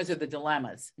dilemmas are the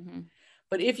dilemmas. Mm-hmm.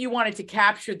 But if you wanted to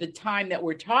capture the time that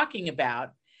we're talking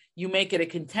about, you make it a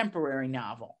contemporary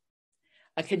novel,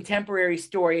 a contemporary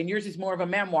story. And yours is more of a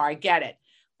memoir. I get it.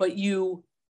 But you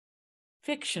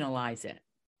fictionalize it.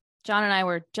 John and I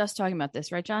were just talking about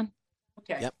this, right, John?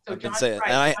 Okay. Yep, So I've been John's saying,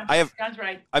 right. and John's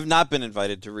right. I've not been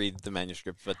invited to read the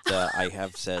manuscript, but I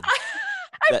have said.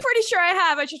 I'm pretty sure I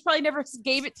have. I just probably never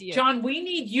gave it to you. John, we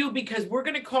need you because we're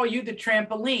going to call you the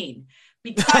trampoline.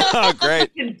 Because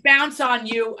Great. we can bounce on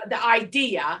you the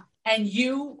idea, and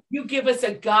you give us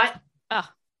a gut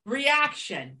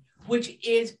reaction, which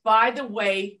is, by the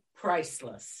way,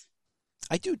 priceless.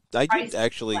 I do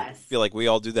actually feel like we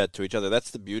all do that to each other. That's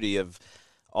the beauty of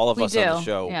all of us on the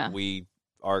show. Yeah. We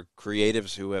are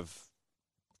creatives who have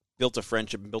built a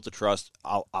friendship and built a trust,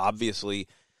 obviously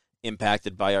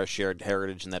impacted by our shared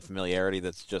heritage and that familiarity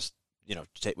that's just,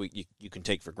 you can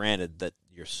take for granted that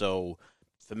you're so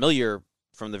familiar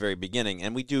from the very beginning.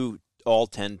 And we do all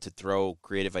tend to throw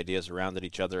creative ideas around at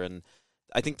each other. And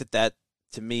I think that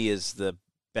to me is the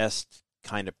best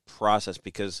kind of process,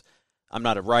 because I'm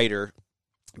not a writer,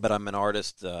 but I'm an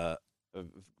artist, a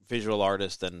visual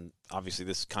artist, and obviously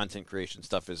this content creation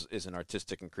stuff is an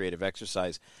artistic and creative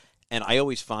exercise. And I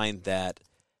always find that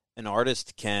an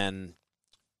artist can,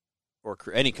 or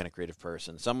any kind of creative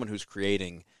person, someone who's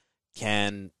creating,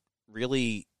 can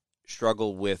really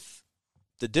struggle with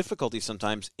the difficulty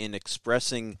sometimes in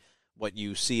expressing what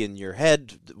you see in your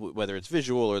head, whether it's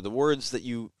visual or the words that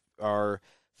you are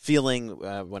feeling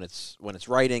when it's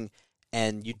writing.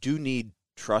 And you do need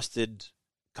trusted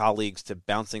colleagues to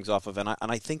bounce things off of. And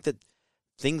I think that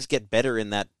things get better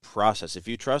in that process. If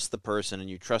you trust the person and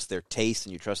you trust their taste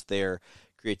and you trust their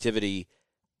creativity.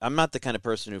 I'm not the kind of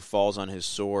person who falls on his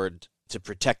sword to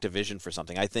protect a vision for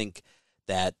something. I think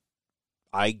that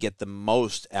I get the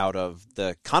most out of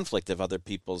the conflict of other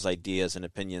people's ideas and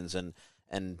opinions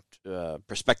and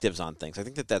perspectives on things. I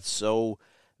think that that's so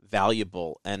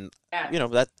valuable. And,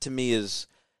 that to me is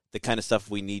the kind of stuff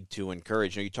we need to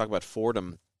encourage. You talk about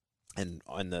Fordham and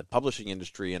the publishing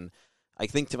industry, and I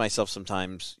think to myself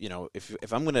sometimes,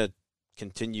 if I'm going to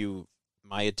continue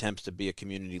my attempts to be a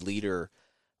community leader,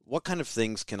 what kind of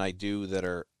things can I do that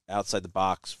are outside the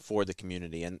box for the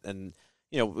community? And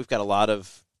we've got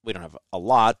we don't have a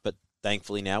lot, but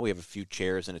thankfully now we have a few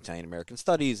chairs in Italian American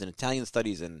Studies and Italian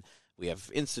Studies, and we have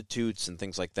institutes and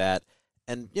things like that.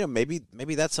 And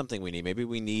maybe that's something we need. Maybe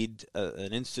we need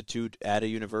an institute at a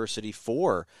university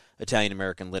for Italian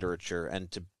American literature, and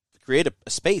to create a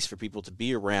space for people to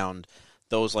be around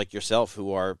those like yourself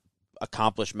who are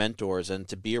accomplished mentors, and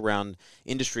to be around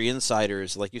industry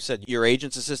insiders, like you said, your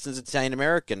agents, assistants, Italian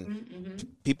American,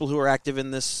 people who are active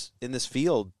in this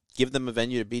field. Give them a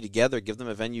venue to be together. Give them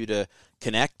a venue to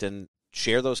connect and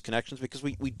share those connections, because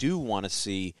we do want to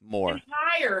see more. And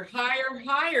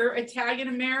hire Italian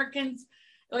Americans.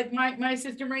 Like my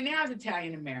sister right now is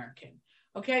Italian American.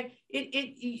 Okay.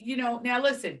 Now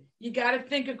listen, you got to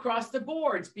think across the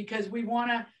boards, because we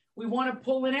want to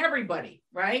pull in everybody,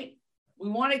 right? We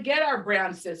want to get our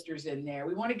brown sisters in there.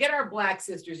 We want to get our black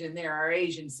sisters in there, our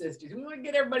Asian sisters. We want to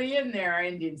get everybody in there, our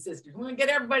Indian sisters. We want to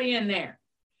get everybody in there.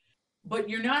 But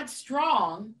you're not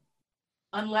strong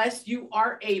unless you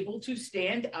are able to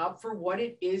stand up for what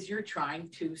it is you're trying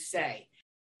to say.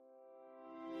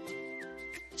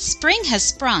 Spring has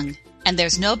sprung, and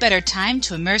there's no better time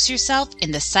to immerse yourself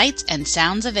in the sights and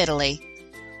sounds of Italy.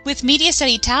 With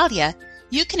Mediaset Italia,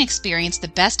 you can experience the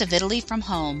best of Italy from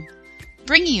home.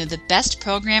 Bringing you the best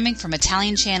programming from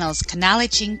Italian channels Canale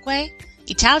 5,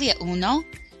 Italia Uno,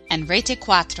 and Rete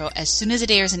 4 as soon as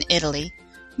it airs in Italy,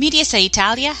 Mediaset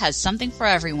Italia has something for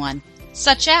everyone,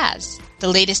 such as the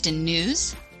latest in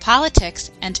news, politics,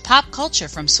 and pop culture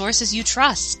from sources you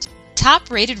trust,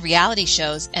 top-rated reality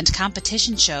shows and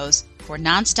competition shows for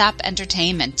nonstop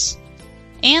entertainment,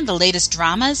 and the latest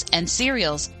dramas and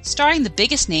serials starring the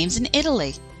biggest names in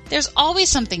Italy. There's always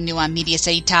something new on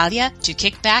Mediaset Italia to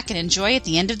kick back and enjoy at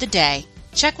the end of the day.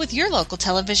 Check with your local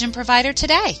television provider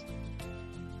today.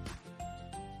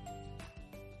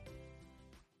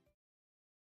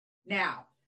 Now,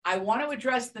 I want to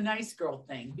address the nice girl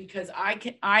thing, because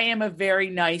I am a very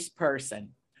nice person.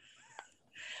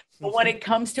 But when it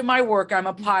comes to my work, I'm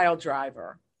a pile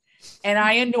driver, and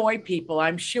I annoy people,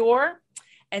 I'm sure.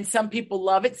 And some people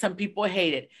love it. Some people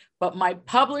hate it. But my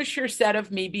publisher said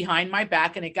of me behind my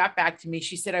back, and it got back to me.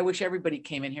 She said, I wish everybody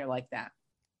came in here like that.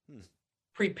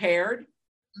 Prepared,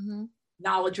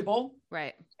 knowledgeable.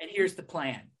 Right. And here's the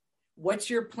plan. What's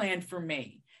your plan for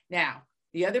me? Now,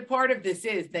 the other part of this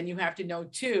is then you have to know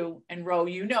too, and Ro,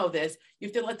 you know this, you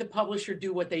have to let the publisher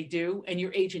do what they do and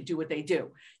your agent do what they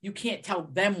do. You can't tell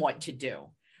them what to do,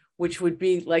 which would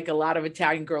be like a lot of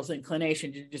Italian girls'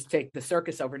 inclination to just take the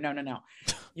circus over. No.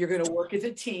 You're going to work as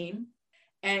a team.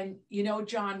 And, you know,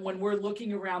 John, when we're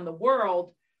looking around the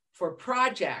world for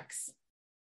projects,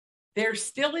 there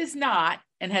still is not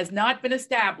and has not been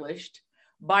established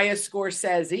by a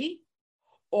Scorsese,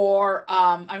 or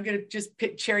I'm going to just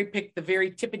cherry pick the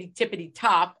very tippity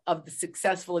top of the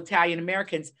successful Italian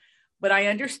Americans. But I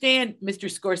understand Mr.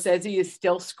 Scorsese is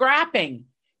still scrapping.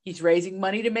 He's raising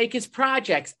money to make his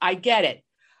projects. I get it.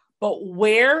 But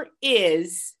where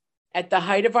is, at the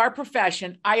height of our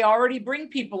profession, I already bring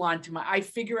people onto I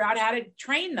figure out how to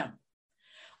train them.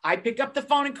 I pick up the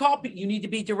phone and call, but you need to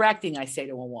be directing, I say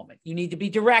to a woman. You need to be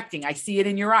directing. I see it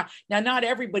in your eye. Now, not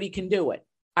everybody can do it.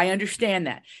 I understand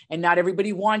that. And not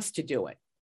everybody wants to do it.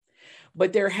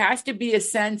 But there has to be a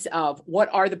sense of what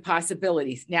are the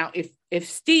possibilities. Now, if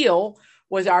steel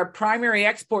was our primary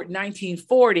export in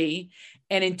 1940,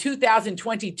 and in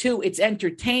 2022, it's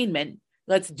entertainment,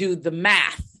 let's do the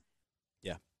math.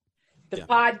 Yeah. The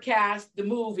podcast, the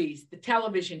movies, the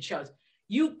television shows.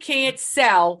 You can't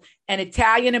sell an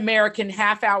Italian-American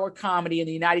half-hour comedy in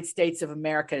the United States of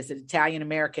America as an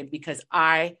Italian-American because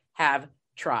I have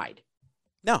tried.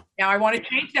 No. Now, I want to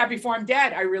change that before I'm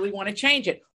dead. I really want to change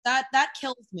it. That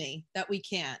kills me that we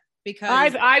can't,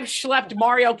 because I've schlepped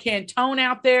Mario Cantone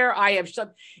out there. I have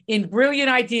schlepped in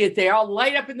brilliant ideas. They all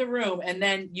light up in the room, and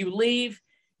then you leave,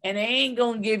 and they ain't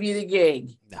going to give you the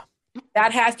gig. No.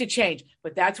 That has to change.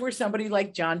 But that's where somebody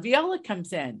like John Viola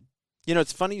comes in. You know,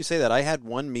 it's funny you say that. I had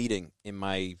one meeting in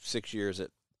my 6 years at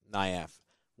IAP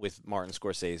with Martin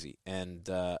Scorsese, and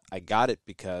I got it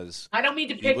because I don't mean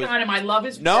to pick on him. I love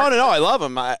his work. No, I love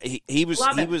him.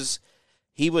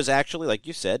 He was actually, like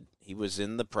you said, he was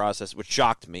in the process, which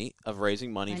shocked me, of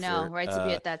raising money. I know, for, right, to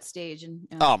be at that stage. And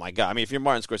oh my God! I mean, if you're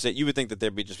Martin Scorsese, you would think that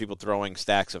there'd be just people throwing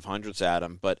stacks of hundreds at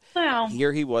him, but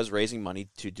here he was raising money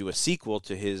to do a sequel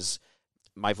to his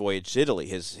My Voyage to Italy,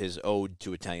 his ode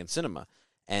to Italian cinema,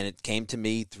 and it came to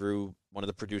me through one of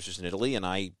the producers in Italy, and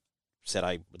I said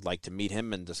I would like to meet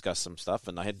him and discuss some stuff,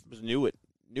 and I was new at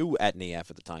NEAF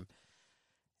at the time.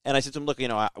 And I said to him, look, you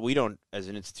know, we don't, as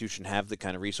an institution, have the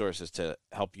kind of resources to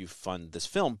help you fund this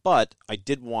film, but I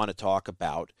did want to talk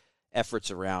about efforts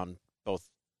around both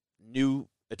new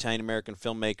Italian-American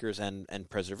filmmakers and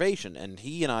preservation. And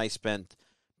he and I spent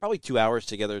probably 2 hours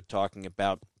together talking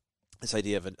about this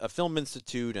idea of a film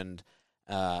institute. And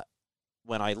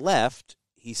when I left,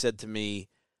 he said to me,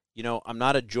 you know, I'm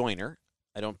not a joiner.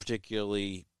 I don't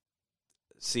particularly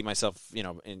see myself, you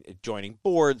know, in joining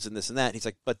boards and this and that. He's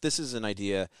like, but this is an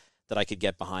idea that I could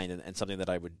get behind and something that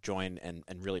I would join and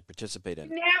really participate in.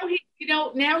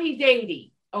 Now he's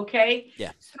 80. Okay.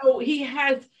 Yeah. So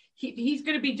he's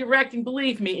going to be directing.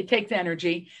 Believe me, it takes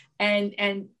energy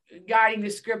and guiding the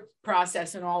script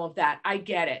process and all of that. I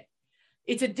get it.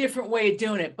 It's a different way of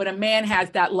doing it, but a man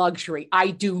has that luxury.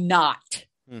 I do not.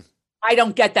 I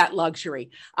don't get that luxury.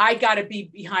 I got to be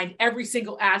behind every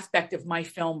single aspect of my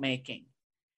filmmaking.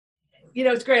 You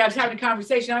know, it's great. I was having a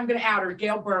conversation. I'm going to out her,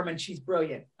 Gail Berman. She's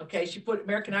brilliant. Okay. She put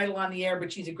American Idol on the air,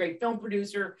 but she's a great film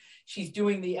producer. She's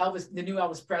doing the new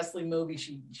Elvis Presley movie.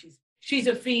 She's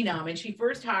a phenom. And she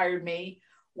first hired me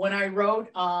when I wrote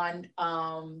on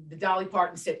the Dolly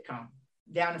Parton sitcom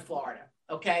down in Florida.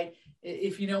 Okay.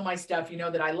 If you know my stuff, you know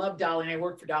that I love Dolly and I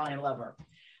work for Dolly and I love her.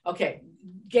 Okay.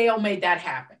 Gail made that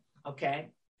happen. Okay.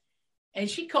 And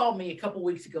she called me a couple of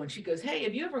weeks ago and she goes, hey,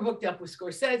 have you ever hooked up with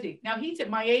Scorsese? Now he's at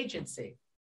my agency.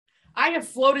 I have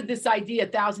floated this idea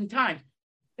 1,000 times.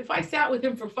 If I sat with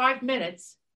him for 5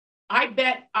 minutes, I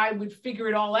bet I would figure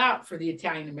it all out for the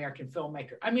Italian-American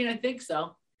filmmaker. I mean, I think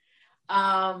so.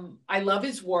 I love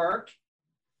his work,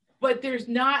 but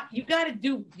you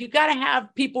got to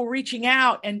have people reaching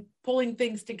out and pulling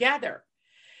things together.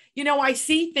 You know, I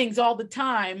see things all the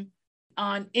time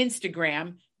on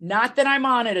Instagram. Not that I'm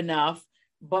on it enough,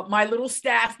 but my little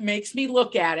staff makes me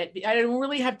look at it. I don't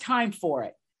really have time for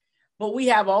it. But we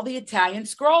have all the Italian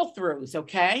scroll throughs,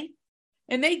 okay?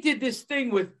 And they did this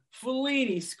thing with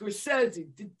Fellini, Scorsese,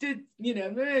 you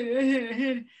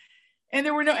know, and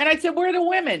there were and I said, where are the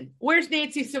women? Where's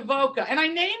Nancy Savoca? And I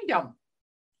named them.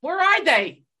 Where are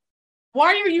they?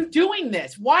 Why are you doing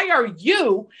this? Why are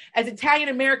you, as Italian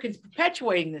Americans,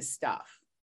 perpetuating this stuff?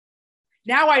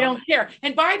 Now I don't care.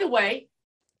 And by the way,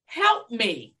 help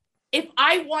me. If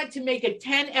I want to make a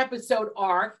 10-episode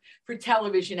arc for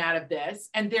television out of this,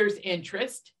 and there's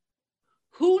interest,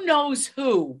 who knows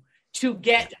who to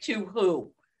get to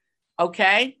who?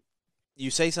 Okay? You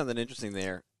say something interesting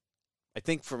there. I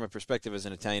think from a perspective as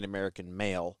an Italian-American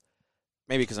male,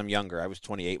 maybe because I'm younger, I was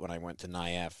 28 when I went to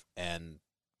IAP and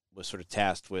was sort of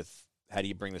tasked with how do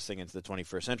you bring this thing into the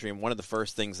 21st century. And one of the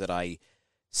first things that I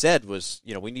said was,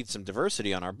 we need some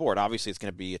diversity on our board. Obviously, it's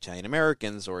going to be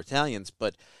Italian-Americans or Italians,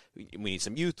 but we need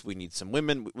some youth. We need some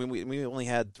women. We only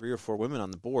had 3 or 4 women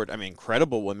on the board. I mean,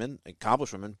 incredible women,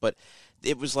 accomplished women, but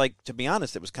it was like, to be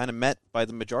honest, it was kind of met by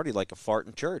the majority like a fart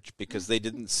in church because they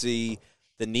didn't see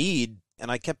the need. And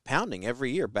I kept pounding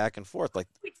every year back and forth. Like,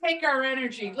 we take our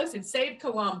energy. Listen, save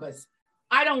Columbus.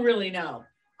 I don't really know.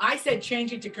 I said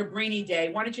change it to Cabrini Day.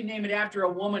 Why don't you name it after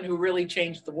a woman who really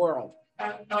changed the world?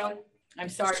 I'm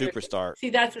sorry. Superstar.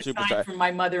 See, that's a sign from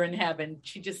my mother in heaven.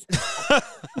 She just, listen,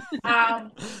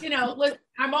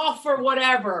 I'm all for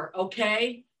whatever,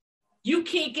 okay? You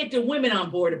can't get the women on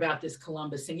board about this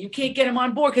Columbus thing. You can't get them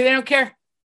on board because they don't care.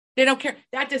 They don't care.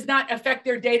 That does not affect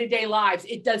their day-to-day lives.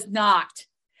 It does not.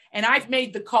 And I've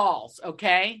made the calls,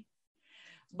 okay?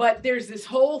 But there's this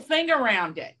whole thing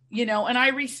around it, and I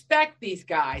respect these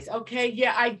guys, okay?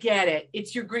 Yeah, I get it.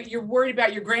 It's you're worried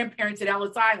about your grandparents at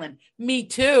Ellis Island. Me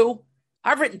too.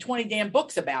 I've written 20 damn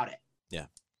books about it. Yeah.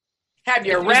 Have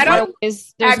you read them?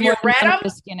 Have you read them?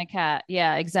 Skin a cat.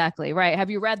 Yeah, exactly. Right. Have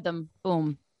you read them?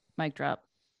 Boom. Mic drop.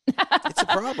 It's a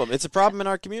problem. It's a problem in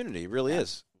our community. It really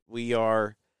is. We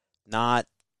are not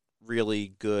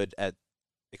really good at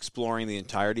exploring the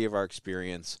entirety of our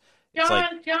experience.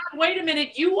 John, wait a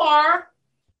minute.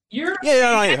 You're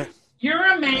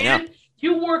a man.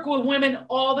 You work with women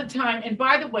all the time. And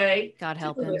by the way, God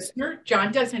help him. Listener,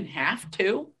 John doesn't have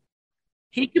to.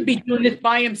 He could be doing this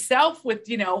by himself with,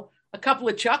 a couple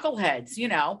of chuckleheads,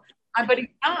 but he's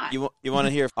not. You want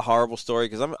to hear a horrible story?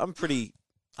 Because I'm pretty,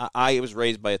 I was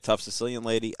raised by a tough Sicilian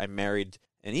lady. I married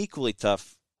an equally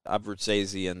tough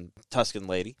Abruzzese and Tuscan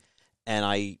lady. And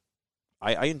I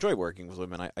enjoy working with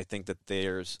women. I think that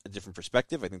there's a different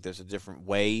perspective. I think there's a different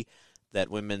way that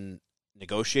women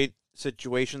negotiate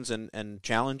situations and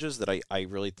challenges that I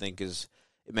really think is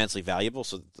immensely valuable.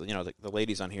 So, the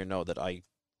ladies on here know that I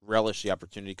relish the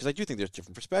opportunity because I do think there's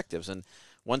different perspectives. And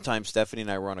one time, Stephanie and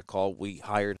I were on a call. We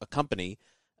hired a company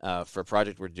for a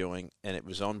project we're doing, and it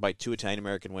was owned by 2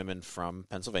 Italian-American women from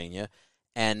Pennsylvania.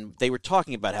 And they were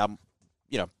talking about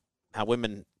how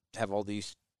women have all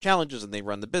these challenges and they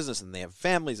run the business and they have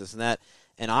families, this and that.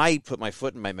 And I put my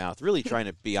foot in my mouth, really trying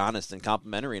to be honest and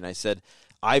complimentary. And I said,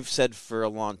 I've said for a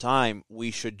long time,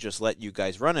 we should just let you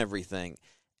guys run everything.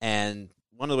 And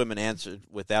one of the women answered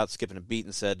without skipping a beat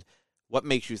and said, what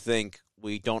makes you think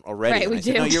we don't already? Right, we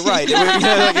do. Said, no, you're right. You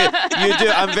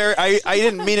do. I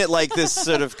didn't mean it like this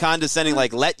sort of condescending,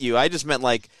 like let you. I just meant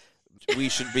like, we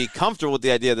should be comfortable with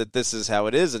the idea that this is how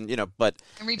it is, and but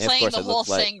I'm replaying the whole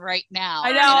thing right now.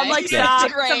 I know. I'm like,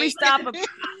 stop. Somebody stop him.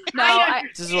 No,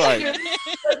 this is why.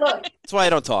 That's why I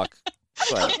don't talk.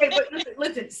 Okay, but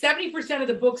listen. 70% of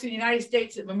the books in the United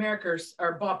States of America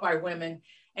are bought by women,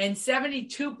 and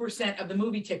 72% of the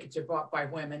movie tickets are bought by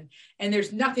women. And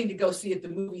there's nothing to go see at the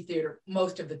movie theater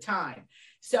most of the time.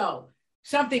 So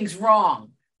something's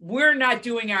wrong. We're not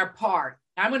doing our part.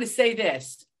 I'm going to say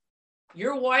this.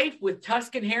 Your wife with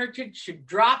Tuscan heritage should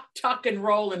drop, tuck, and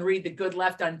roll and read The Good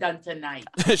Left Undone Tonight.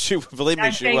 Believe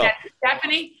me, she will. That to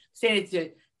Stephanie, I'm saying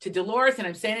it to Dolores, and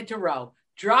I'm saying it to Ro.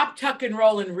 Drop, tuck, and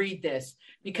roll and read this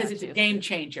because it's a game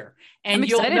changer. And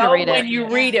you'll know when you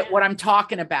read it what I'm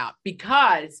talking about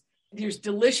because there's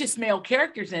delicious male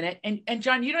characters in it. And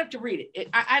John, you don't have to read it.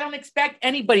 I don't expect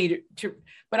anybody to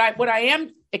but what I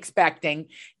am expecting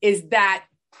is that,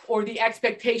 or the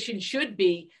expectation should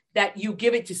be, that you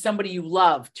give it to somebody you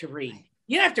love to read.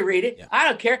 You don't have to read it. Yeah. I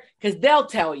don't care because they'll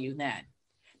tell you then.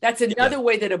 That's another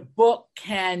way that a book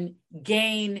can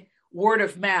gain word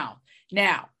of mouth.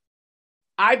 Now,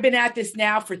 I've been at this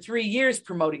now for 3 years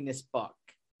promoting this book,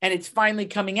 and it's finally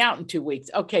coming out in 2 weeks.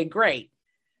 Okay, great.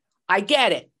 I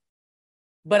get it,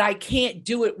 but I can't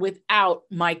do it without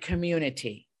my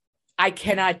community. I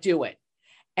cannot do it.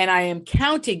 And I am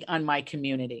counting on my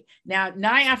community. Now,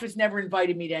 NIAF has never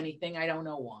invited me to anything. I don't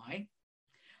know why.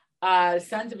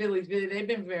 Sons of Italy, they've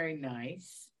been very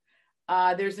nice.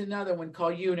 There's another one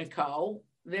called Unico.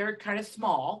 They're kind of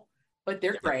small, but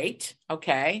they're great.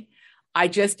 Okay. I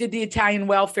just did the Italian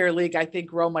Welfare League. I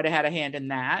think Ro might have had a hand in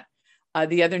that.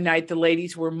 The other night, the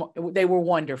ladies were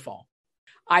wonderful.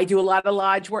 I do a lot of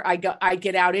lodge work. I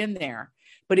get out in there.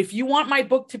 But if you want my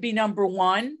book to be number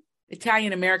 1,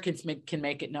 Italian Americans can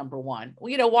make it number 1.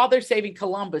 Well, while they're saving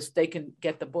Columbus, they can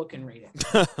get the book and read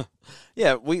it.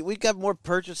 Yeah, we got more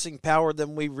purchasing power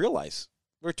than we realize.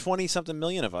 We're 20-something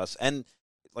million of us. And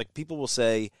like people will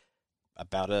say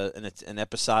about an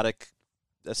episodic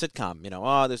a sitcom.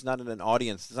 There's not an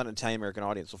audience. There's not an Italian American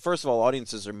audience. Well, first of all,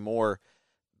 audiences are more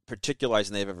particularized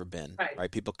than they've ever been.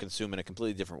 Right? People consume in a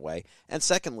completely different way. And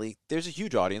secondly, there's a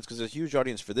huge audience because there's a huge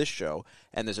audience for this show,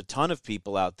 and there's a ton of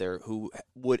people out there who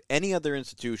would any other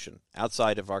institution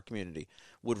outside of our community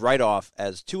would write off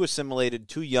as too assimilated,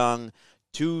 too young,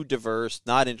 too diverse,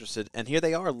 not interested. And here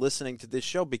they are listening to this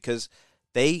show because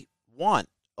they want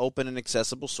open and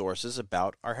accessible sources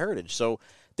about our heritage. So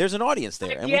there's an audience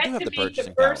there, and we do have the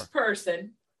purchasing power. First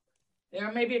person,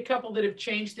 there may be a couple that have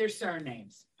changed their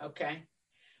surnames, okay?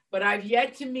 But I've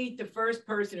yet to meet the first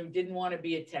person who didn't want to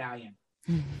be Italian.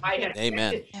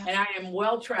 Amen. And I am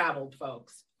well-traveled,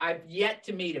 folks. I've yet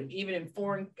to meet him, even in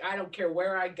foreign, I don't care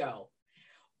where I go.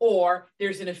 Or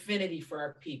there's an affinity for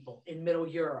our people in Middle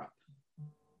Europe,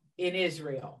 in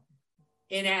Israel,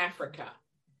 in Africa.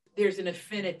 There's an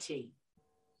affinity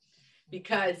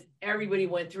because everybody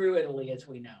went through Italy, as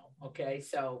we know, okay?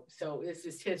 So this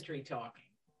is history talking.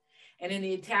 And in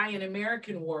the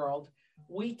Italian-American world,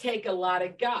 we take a lot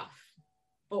of guff,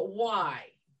 but why?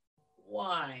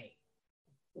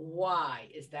 Why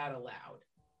is that allowed?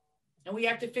 And we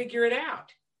have to figure it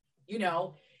out.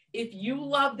 If you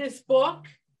love this book,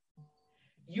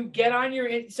 you get on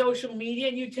your social media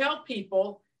and you tell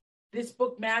people this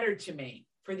book mattered to me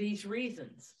for these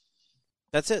reasons.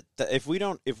 That's it. If we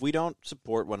don't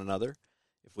support one another,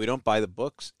 if we don't buy the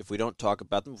books, if we don't talk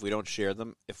about them, if we don't share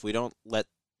them, if we don't let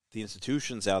the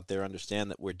institutions out there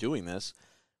understand that we're doing this,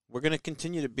 we're going to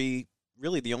continue to be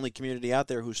really the only community out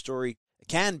there whose story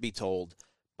can be told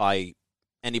by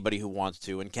anybody who wants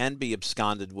to and can be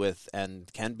absconded with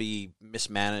and can be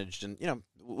mismanaged. And,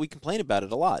 we complain about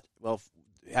it a lot. Well,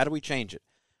 how do we change it?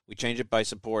 We change it by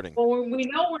supporting. Well, we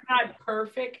know we're not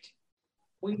perfect.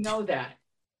 We know that.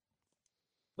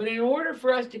 But in order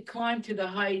for us to climb to the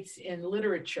heights in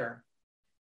literature,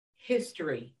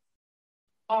 history,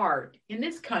 art in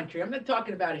this country, I'm not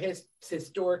talking about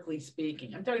historically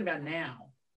speaking, I'm talking about now.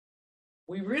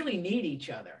 We really need each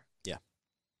other. Yeah.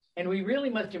 And we really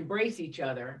must embrace each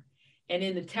other. And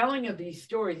in the telling of these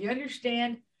stories, you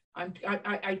understand,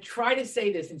 I try to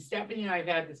say this, and Stephanie and I have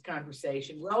had this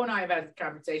conversation, Ro and I have had this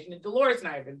conversation, and Dolores and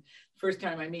I have been, first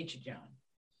time I meet you, John,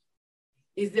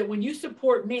 is that when you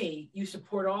support me, you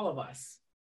support all of us.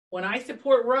 When I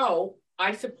support Ro,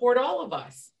 I support all of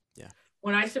us. Yeah.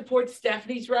 When I support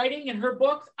Stephanie's writing and her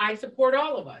books, I support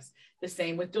all of us. The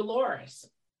same with Dolores.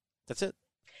 That's it.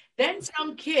 Then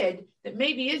some kid that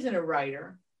maybe isn't a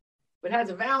writer, but has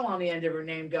a vowel on the end of her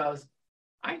name goes,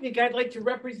 I think I'd like to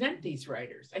represent these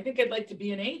writers. I think I'd like to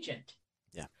be an agent.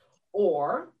 Yeah.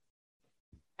 Or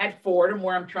at Fordham,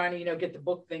 where I'm trying to, get the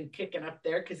book thing kicking up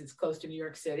there because it's close to New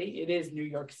York City. It is New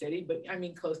York City, but I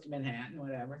mean close to Manhattan,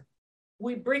 whatever.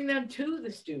 We bring them to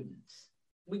the students.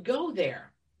 We go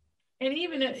there. And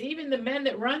even the men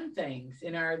that run things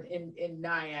in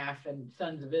IAP and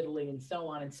Sons of Italy and so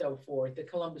on and so forth, the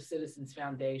Columbus Citizens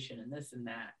Foundation and this and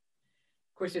that.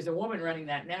 Of course, there's a woman running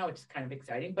that now, which is kind of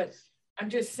exciting. But I'm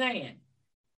just saying,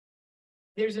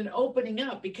 there's an opening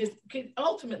up because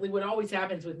ultimately what always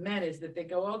happens with men is that they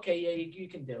go, okay, yeah, you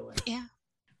can do it. Yeah.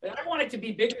 But I want it to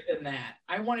be bigger than that.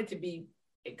 I want it to be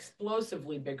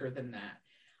explosively bigger than that.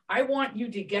 I want you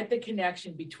to get the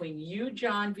connection between you,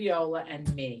 John Viola,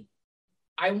 and me.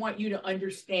 I want you to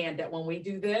understand that when we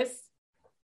do this,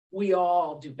 we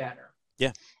all do better.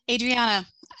 Yeah. Adriana,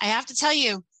 I have to tell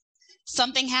you,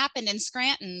 something happened in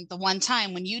Scranton the one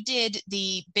time when you did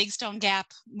the Big Stone Gap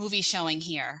movie showing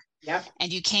here. Yep.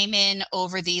 And you came in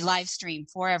over the live stream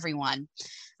for everyone.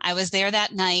 I was there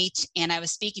that night and I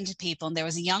was speaking to people, and there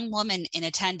was a young woman in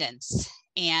attendance,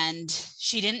 and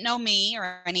she didn't know me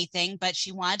or anything, but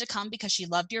she wanted to come because she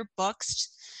loved your books.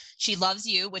 She loves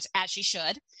you, which as she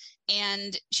should.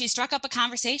 And she struck up a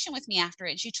conversation with me after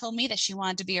it. She told me that she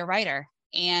wanted to be a writer,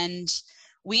 and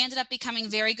we ended up becoming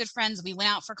very good friends. We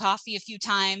went out for coffee a few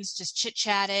times, just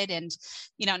chit-chatted. And,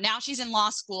 now she's in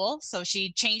law school, so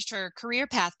she changed her career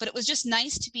path. But it was just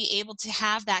nice to be able to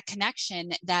have that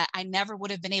connection that I never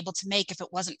would have been able to make if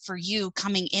it wasn't for you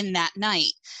coming in that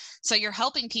night. So you're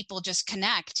helping people just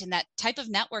connect, and that type of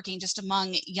networking just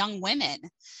among young women.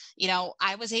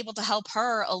 I was able to help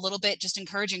her a little bit, just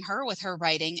encouraging her with her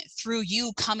writing through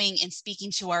you coming and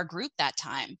speaking to our group that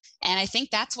time. And I think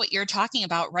that's what you're talking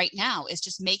about right now, is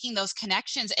just making those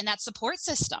connections and that support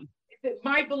system.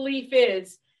 My belief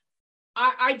is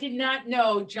I did not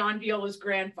know John Viola's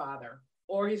grandfather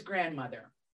or his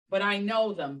grandmother, but I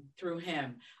know them through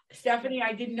him. Stephanie,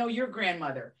 I didn't know your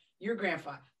grandmother, your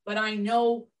grandfather, but I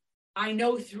know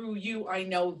through you, I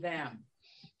know them.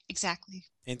 Exactly.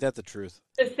 Ain't that the truth?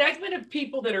 The segment of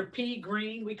people that are pea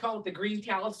green, we call it the green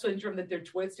towel syndrome, that they're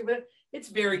twisted with, it's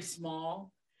very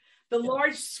small. The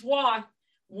large swath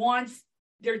wants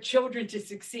their children to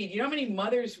succeed. You know how many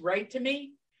mothers write to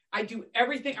me? I do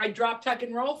everything. I drop, tuck,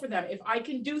 and roll for them. If I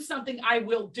can do something, I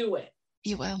will do it.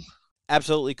 You will.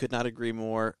 Absolutely could not agree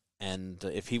more. And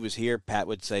if he was here, Pat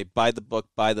would say, buy the book,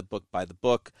 buy the book, buy the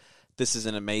book. This is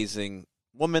an amazing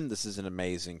woman. This is an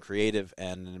amazing creative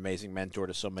and an amazing mentor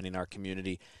to so many in our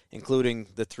community, including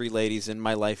the three ladies in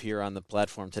my life here on the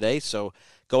platform today. So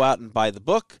go out and buy the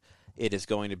book. It is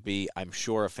going to be, I'm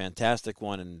sure, a fantastic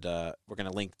one, and we're going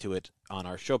to link to it on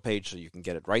our show page so you can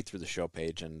get it right through the show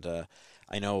page. And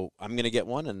I know I'm going to get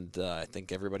one, and I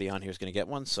think everybody on here is going to get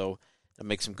one. So it'll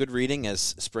make some good reading as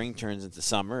spring turns into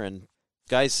summer. And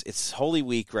guys, it's Holy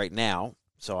Week right now,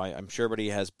 so I'm sure everybody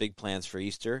has big plans for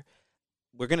Easter.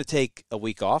 We're going to take a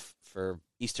week off for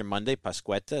Easter Monday,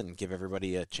 Pasquetta, and give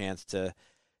everybody a chance to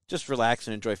just relax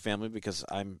and enjoy family, because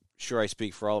I'm sure I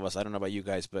speak for all of us. I don't know about you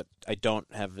guys, but I don't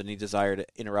have any desire to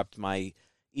interrupt my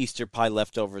Easter pie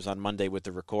leftovers on Monday with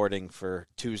the recording for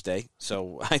Tuesday.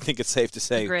 So I think it's safe to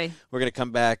say we're going to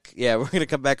come back. Yeah, we're going to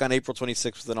come back on April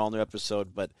 26th with an all-new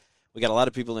episode, but we got a lot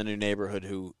of people in the neighborhood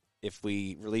who, if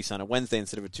we release on a Wednesday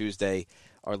instead of a Tuesday,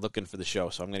 are looking for the show.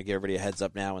 So I'm going to give everybody a heads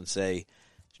up now and say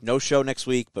no show next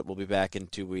week, but we'll be back in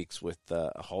 2 weeks with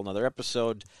a whole nother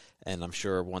episode, and I'm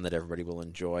sure one that everybody will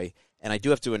enjoy. And I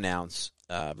do have to announce,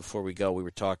 before we go, we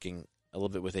were talking a little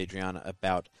bit with Adriana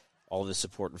about all the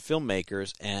support in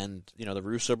filmmakers, and the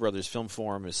Russo Brothers Film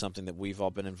Forum is something that we've all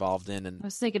been involved in. And I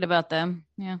was thinking about them.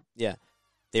 Yeah.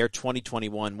 Their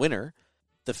 2021 winner,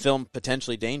 the film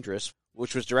Potentially Dangerous,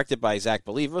 which was directed by Zach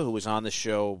Believa, who was on the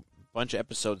show a bunch of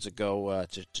episodes ago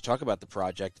to talk about the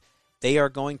project. They are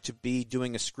going to be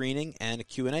doing a screening and a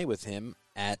Q&A with him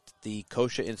at the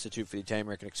Kosha Institute for the Italian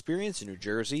American Experience in New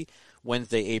Jersey,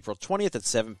 Wednesday, April 20th at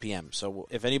 7 p.m. So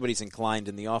if anybody's inclined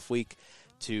in the off week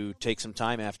to take some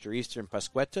time after Easter in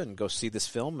Pasquetta and go see this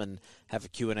film and have a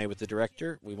Q&A with the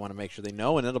director, we want to make sure they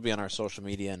know, and it'll be on our social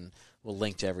media, and we'll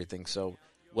link to everything. So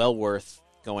well worth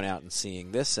going out and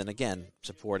seeing this, and again,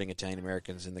 supporting Italian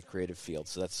Americans in the creative field.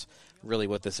 So that's really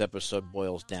what this episode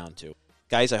boils down to.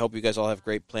 Guys, I hope you guys all have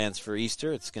great plans for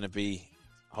Easter. It's going to be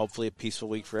hopefully a peaceful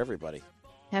week for everybody.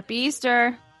 Happy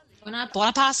Easter. Buona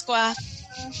Pasqua.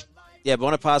 Yeah,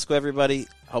 Buona Pasqua, everybody.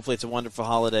 Hopefully it's a wonderful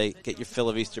holiday. Get your fill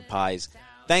of Easter pies.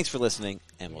 Thanks for listening,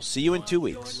 and we'll see you in 2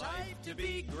 weeks.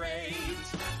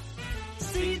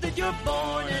 See that you're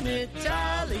born an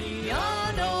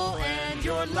Italiano, and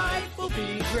your life will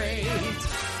be great.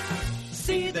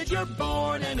 See that you're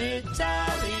born an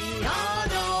Italiano.